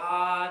is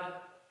God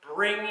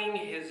bringing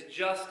his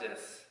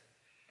justice,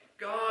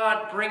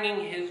 God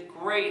bringing his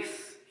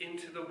grace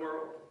into the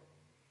world.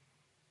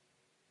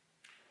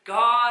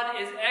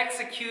 God is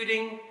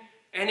executing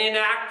and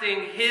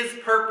enacting his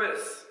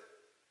purpose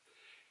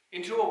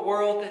into a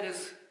world that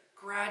is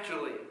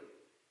gradually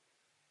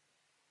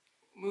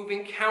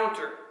moving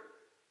counter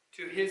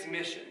to his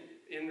mission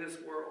in this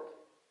world.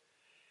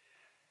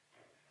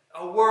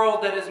 A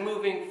world that is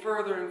moving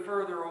further and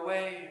further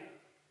away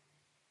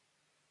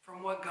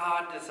from what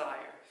God desires.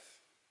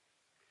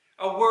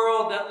 A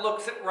world that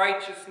looks at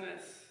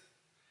righteousness.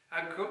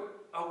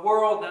 A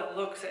world that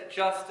looks at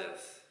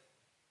justice.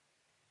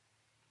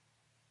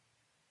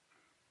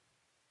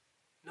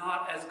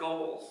 Not as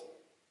goals,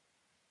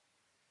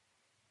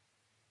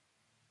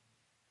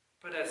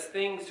 but as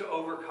things to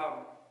overcome.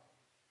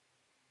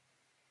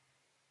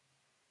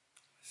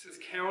 This is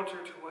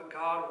counter to what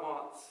God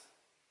wants.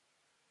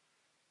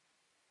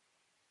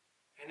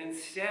 And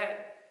instead,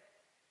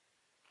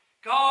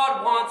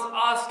 God wants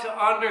us to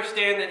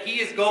understand that he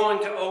is going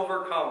to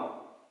overcome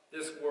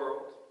this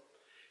world.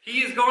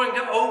 He is going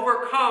to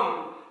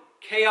overcome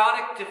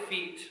chaotic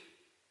defeat.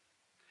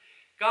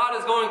 God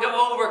is going to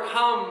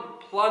overcome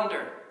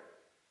plunder.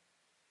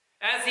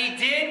 As he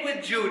did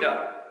with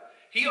Judah,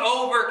 he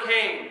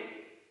overcame.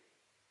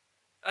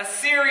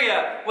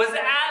 Assyria was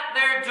at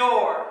their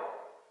door,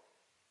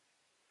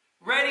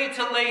 ready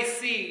to lay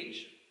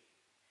siege.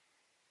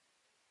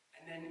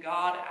 And then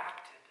God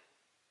acted.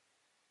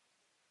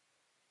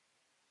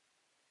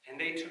 And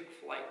they took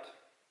flight.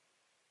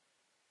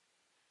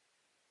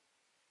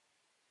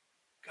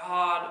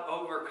 God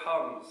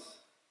overcomes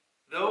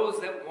those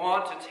that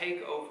want to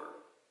take over.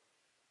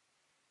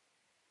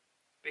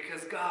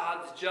 Because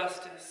God's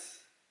justice,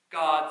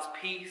 God's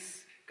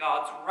peace,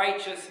 God's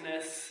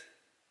righteousness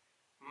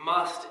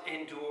must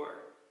endure.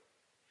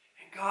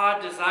 And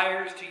God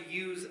desires to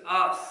use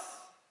us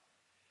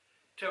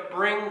to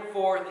bring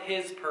forth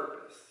his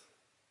purpose.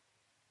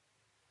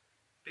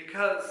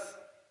 Because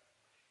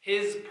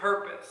his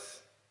purpose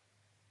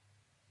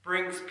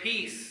brings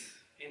peace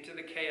into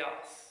the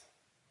chaos,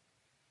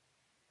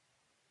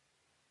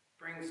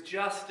 brings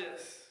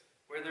justice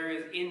where there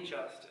is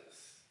injustice.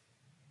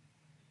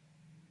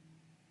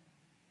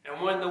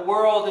 And when the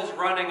world is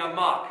running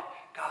amok,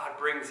 God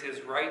brings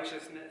his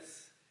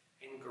righteousness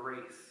and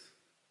grace.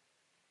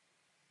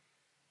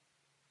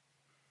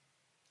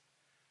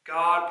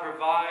 God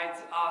provides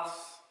us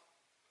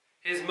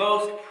his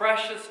most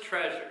precious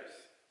treasures,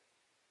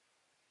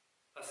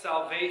 a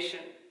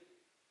salvation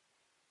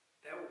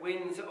that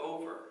wins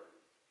over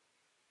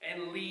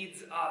and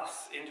leads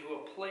us into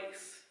a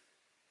place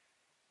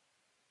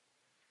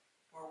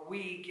where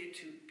we get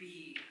to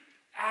be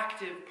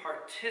active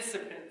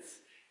participants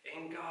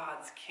in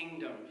God's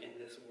kingdom in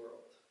this world.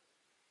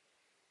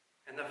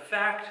 And the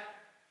fact,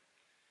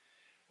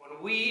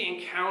 when we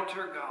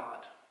encounter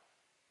God,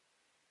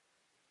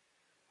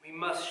 We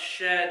must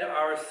shed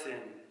our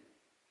sin,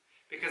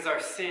 because our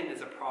sin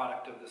is a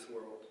product of this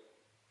world.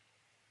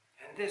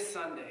 And this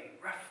Sunday,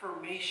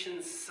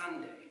 Reformation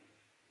Sunday,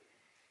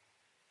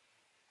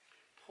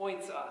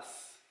 points us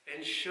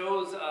and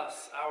shows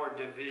us our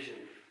division.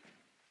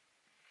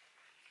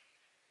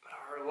 But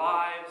our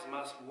lives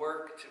must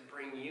work to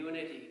bring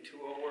unity to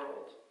a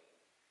world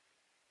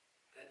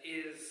that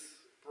is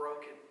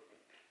broken.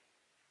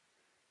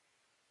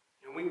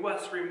 And we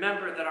must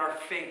remember that our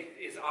faith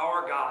is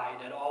our guide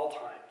at all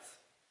times,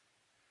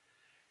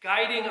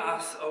 guiding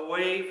us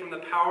away from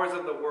the powers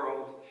of the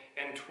world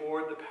and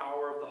toward the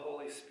power of the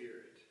Holy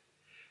Spirit.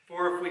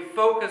 For if we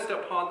focused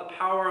upon the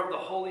power of the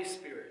Holy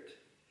Spirit,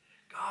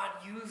 God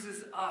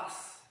uses us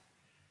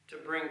to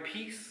bring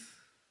peace,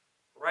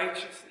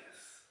 righteousness,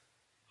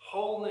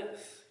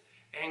 wholeness,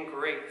 and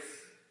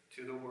grace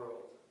to the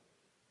world.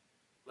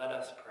 Let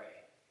us pray.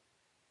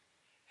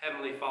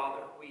 Heavenly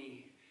Father,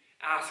 we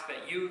ask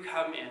that you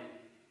come in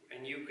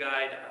and you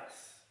guide us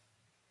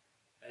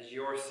as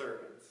your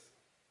servants.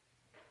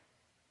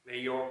 May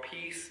your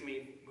peace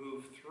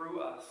move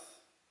through us.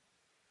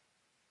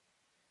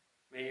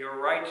 May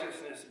your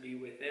righteousness be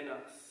within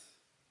us.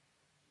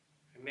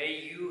 And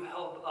may you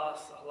help us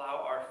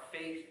allow our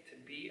faith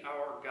to be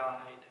our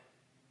guide.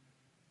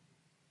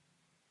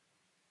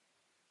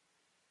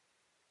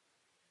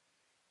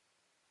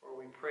 For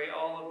we pray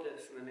all of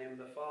this in the name of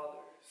the Father,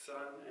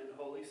 Son, and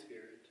Holy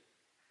Spirit.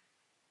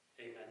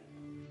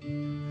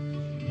 Amen.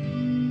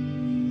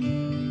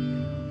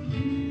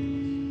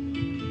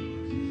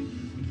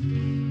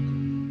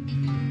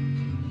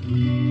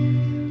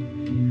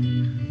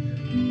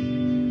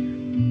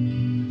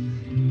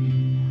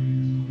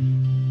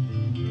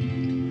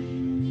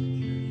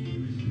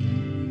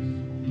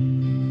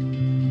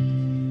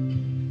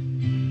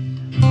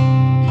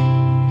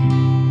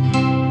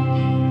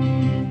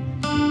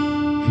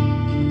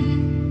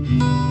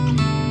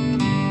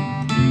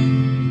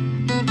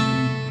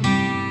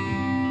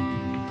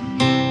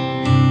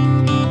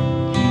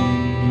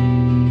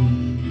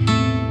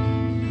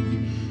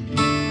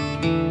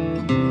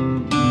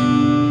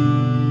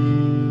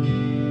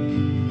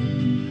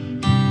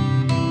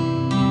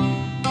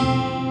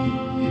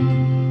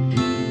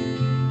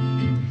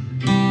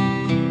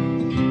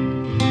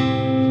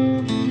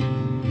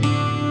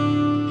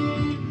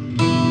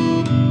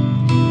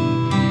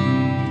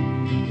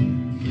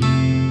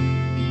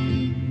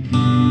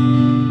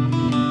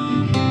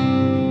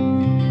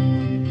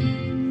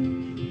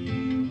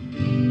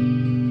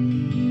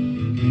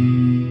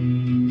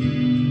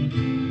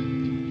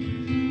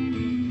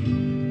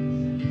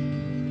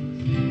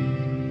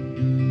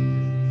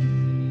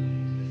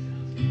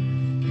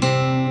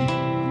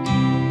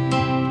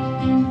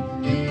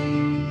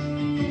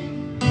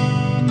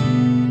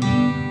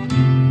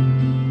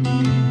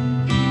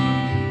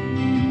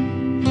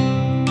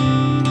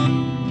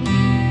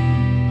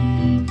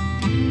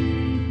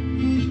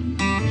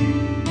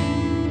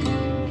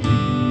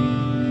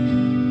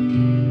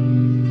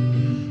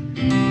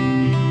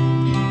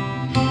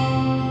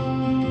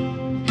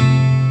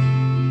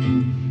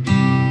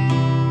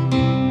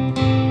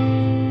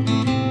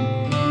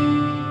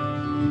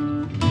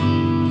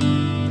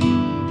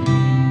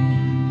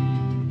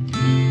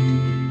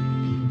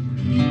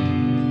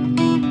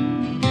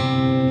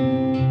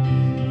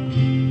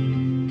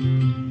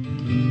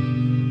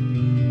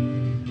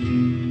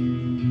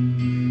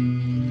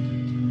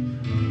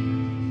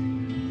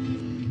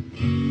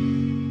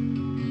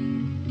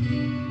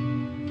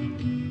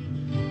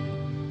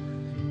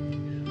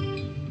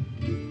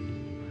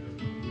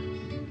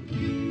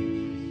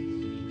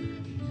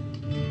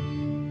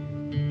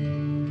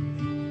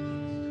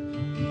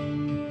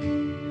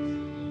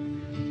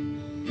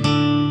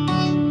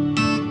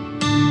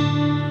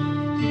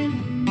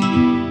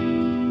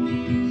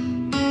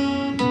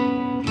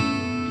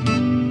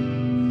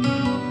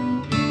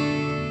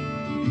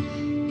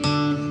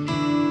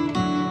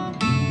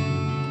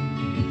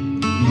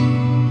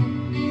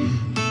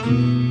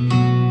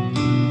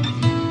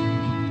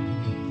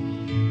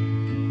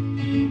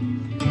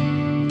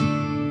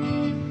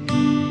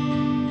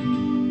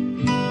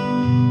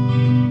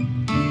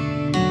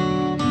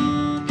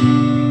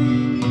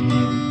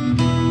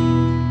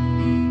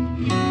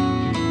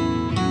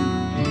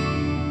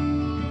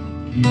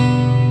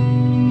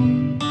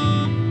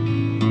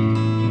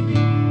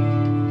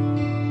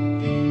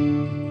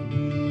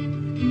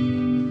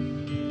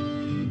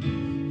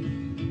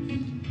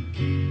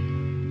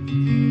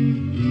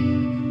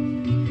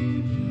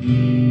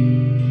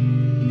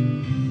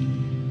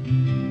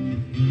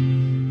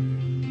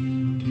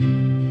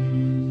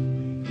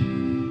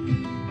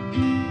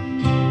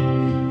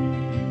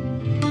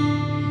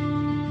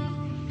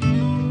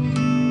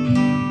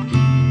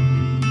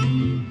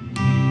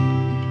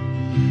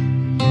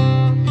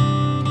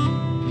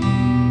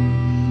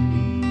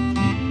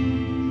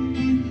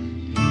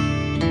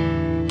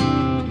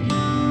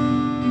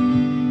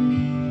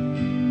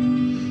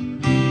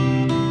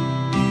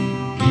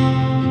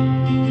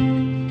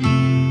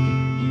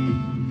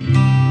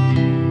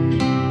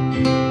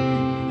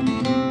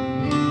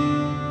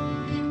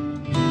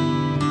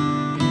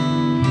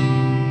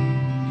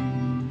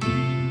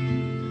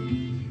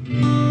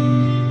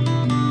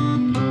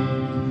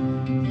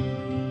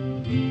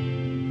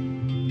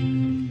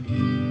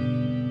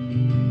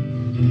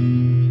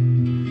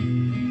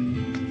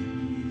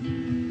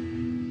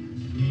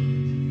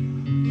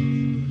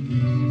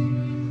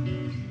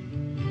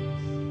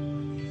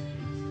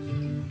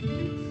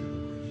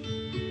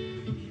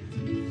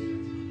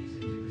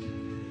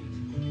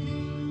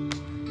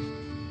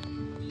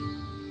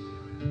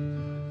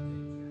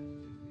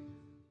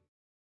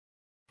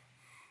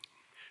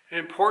 An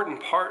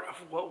important part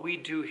of what we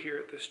do here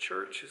at this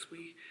church is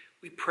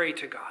we pray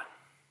to God.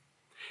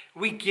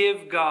 We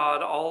give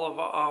God all of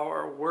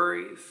our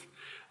worries,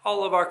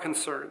 all of our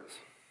concerns,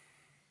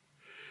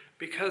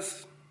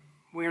 because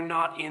we're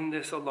not in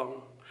this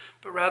alone,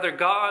 but rather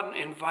God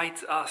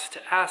invites us to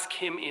ask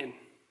him in.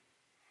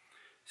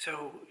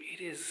 So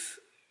it is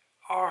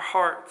our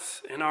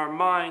hearts and our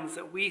minds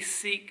that we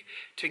seek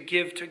to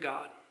give to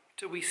God,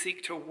 that we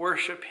seek to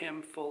worship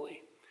him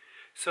fully.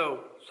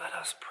 So let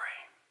us pray.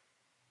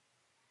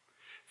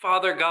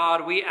 Father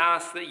God, we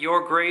ask that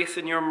your grace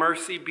and your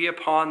mercy be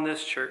upon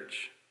this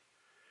church.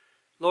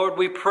 Lord,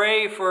 we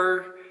pray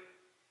for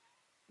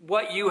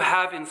what you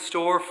have in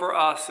store for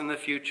us in the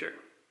future.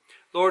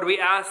 Lord, we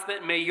ask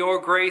that may your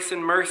grace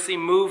and mercy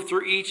move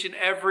through each and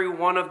every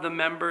one of the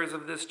members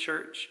of this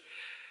church,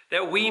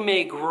 that we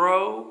may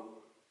grow,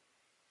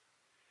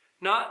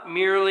 not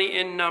merely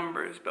in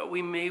numbers, but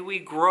may we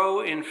grow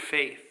in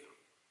faith.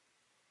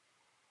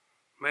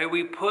 May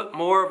we put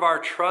more of our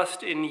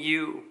trust in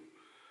you.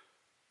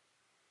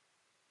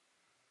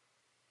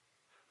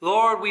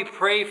 Lord, we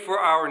pray for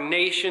our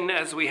nation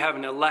as we have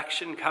an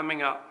election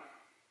coming up.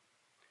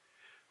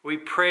 We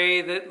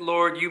pray that,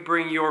 Lord, you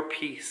bring your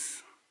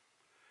peace,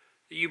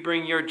 that you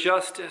bring your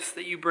justice,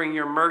 that you bring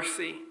your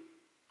mercy.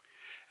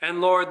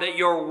 And Lord, that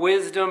your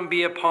wisdom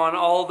be upon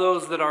all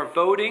those that are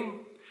voting,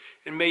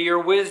 and may your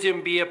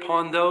wisdom be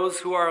upon those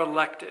who are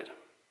elected.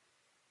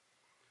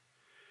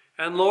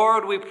 And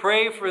Lord, we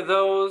pray for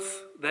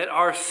those that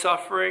are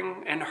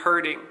suffering and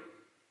hurting.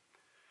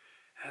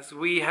 As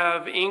we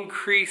have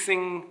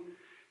increasing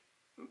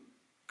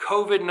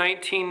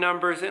COVID-19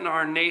 numbers in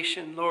our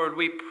nation, Lord,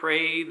 we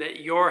pray that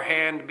your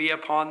hand be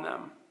upon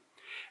them.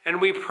 And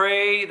we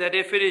pray that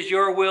if it is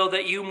your will,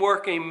 that you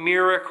work a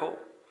miracle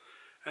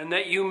and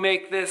that you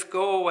make this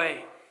go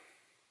away.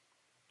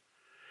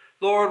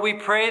 Lord, we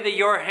pray that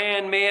your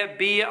hand may it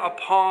be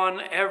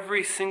upon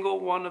every single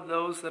one of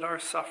those that are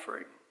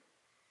suffering.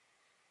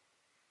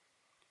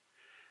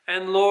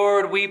 And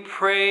Lord, we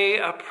pray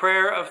a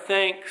prayer of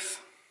thanks.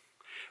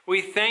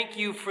 We thank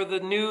you for the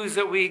news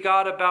that we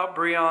got about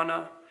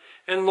Brianna.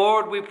 And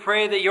Lord, we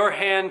pray that your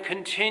hand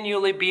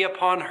continually be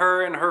upon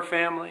her and her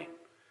family.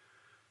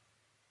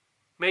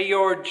 May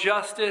your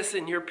justice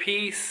and your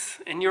peace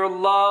and your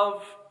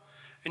love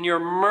and your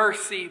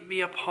mercy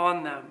be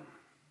upon them.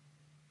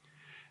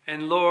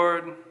 And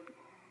Lord,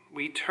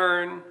 we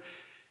turn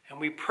and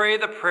we pray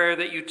the prayer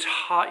that you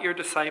taught your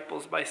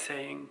disciples by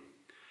saying,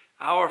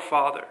 Our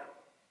Father,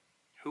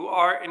 who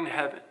art in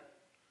heaven,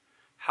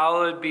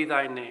 hallowed be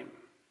thy name.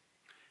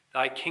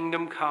 Thy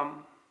kingdom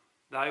come,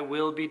 thy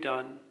will be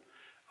done,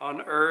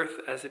 on earth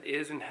as it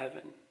is in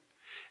heaven.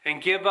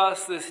 And give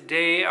us this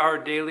day our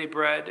daily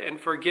bread, and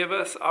forgive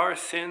us our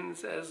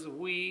sins as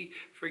we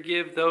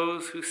forgive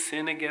those who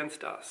sin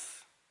against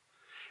us.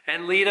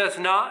 And lead us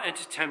not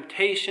into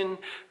temptation,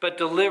 but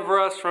deliver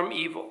us from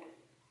evil.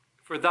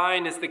 For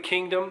thine is the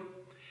kingdom,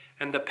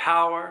 and the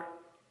power,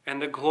 and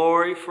the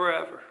glory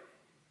forever.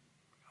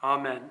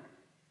 Amen.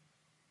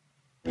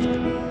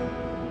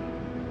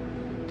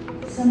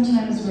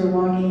 Sometimes we're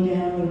walking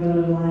down the road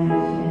of life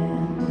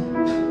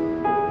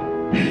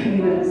and we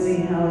don't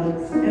see how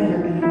it's ever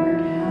going to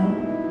work out.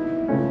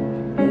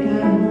 But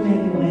God will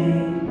make a way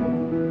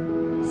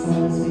as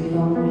long as we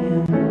follow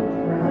him.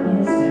 We're on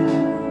his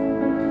path.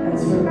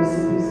 That's where we're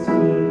supposed to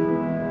be.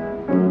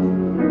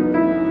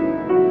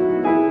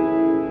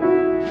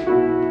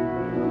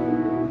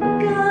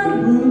 God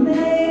will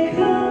make a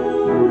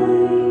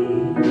way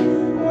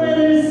where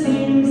there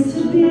seems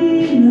to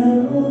be no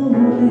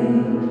way.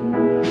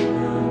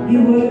 He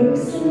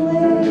works in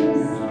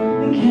ways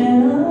we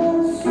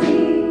cannot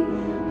see.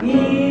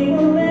 He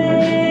will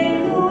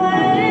make a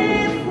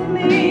way for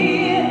me.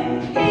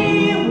 He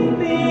will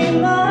be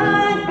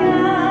my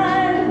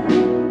guide.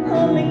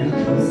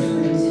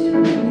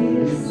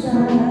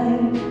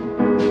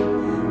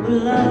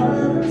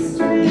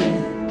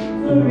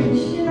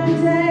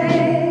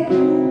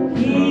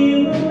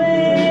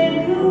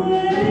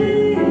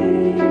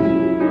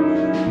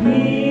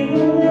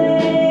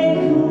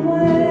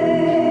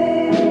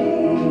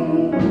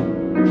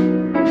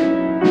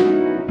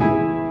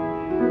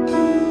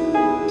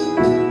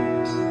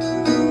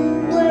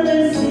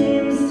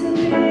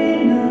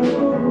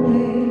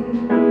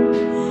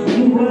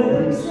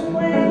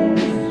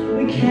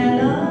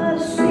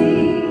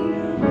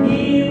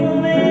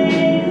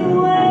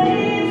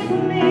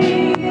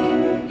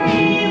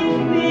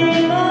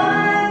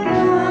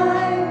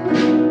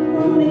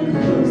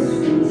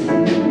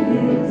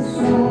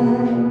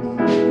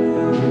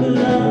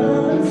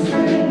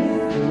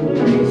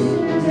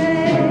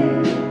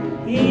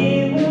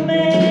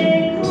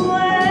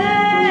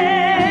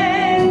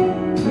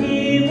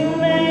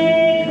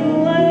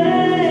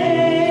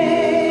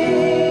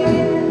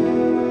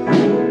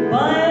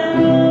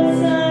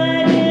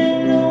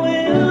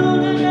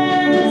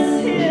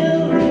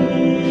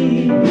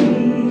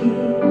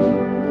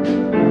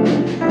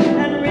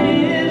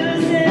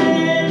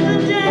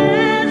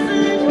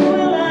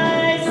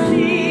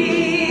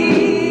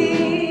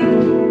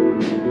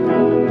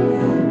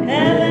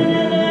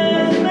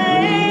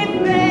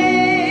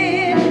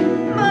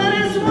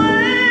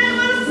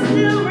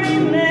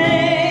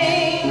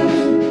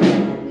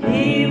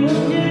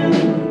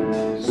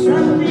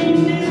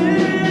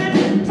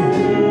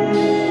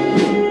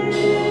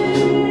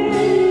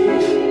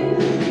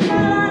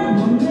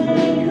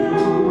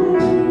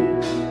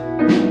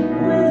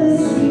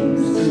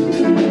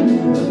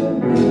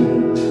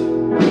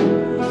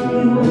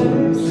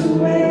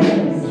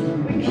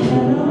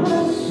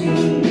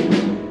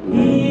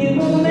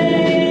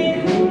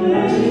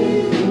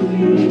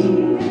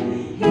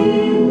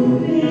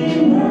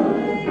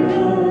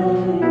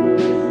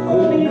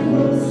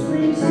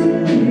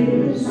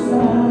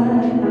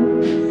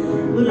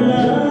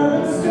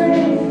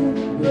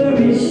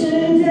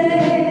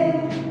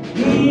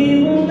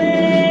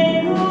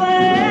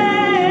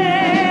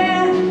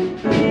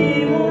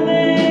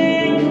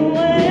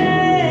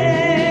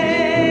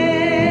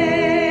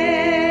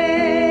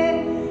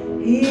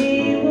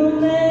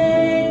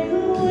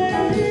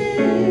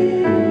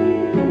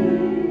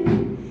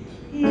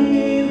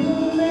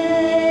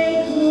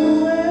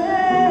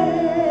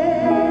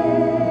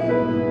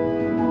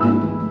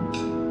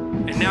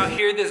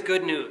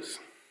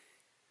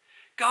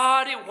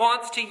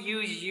 to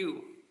use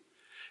you.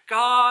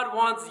 God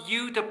wants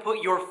you to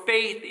put your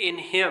faith in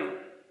him.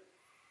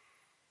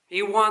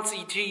 He wants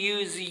to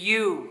use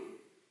you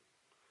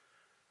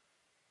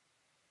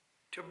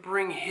to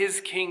bring his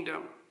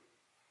kingdom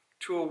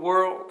to a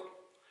world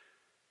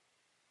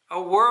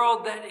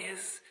that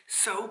is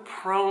so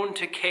prone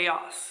to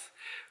chaos,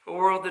 a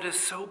world that is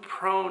so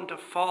prone to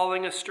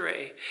falling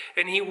astray.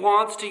 And he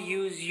wants to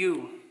use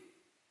you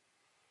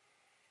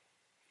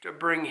to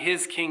bring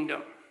his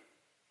kingdom.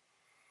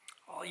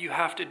 All you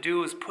have to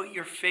do is put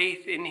your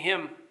faith in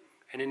him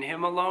and in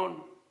him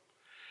alone,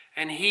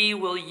 and he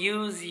will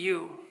use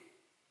you,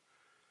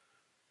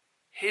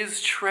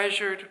 his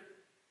treasured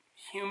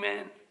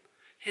human,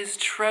 his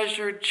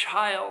treasured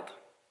child.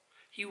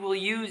 He will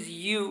use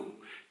you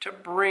to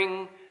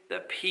bring the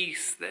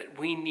peace that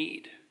we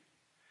need.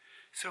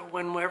 So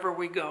whenever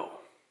we go,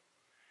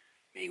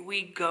 may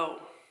we go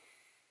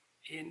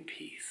in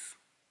peace.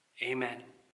 Amen.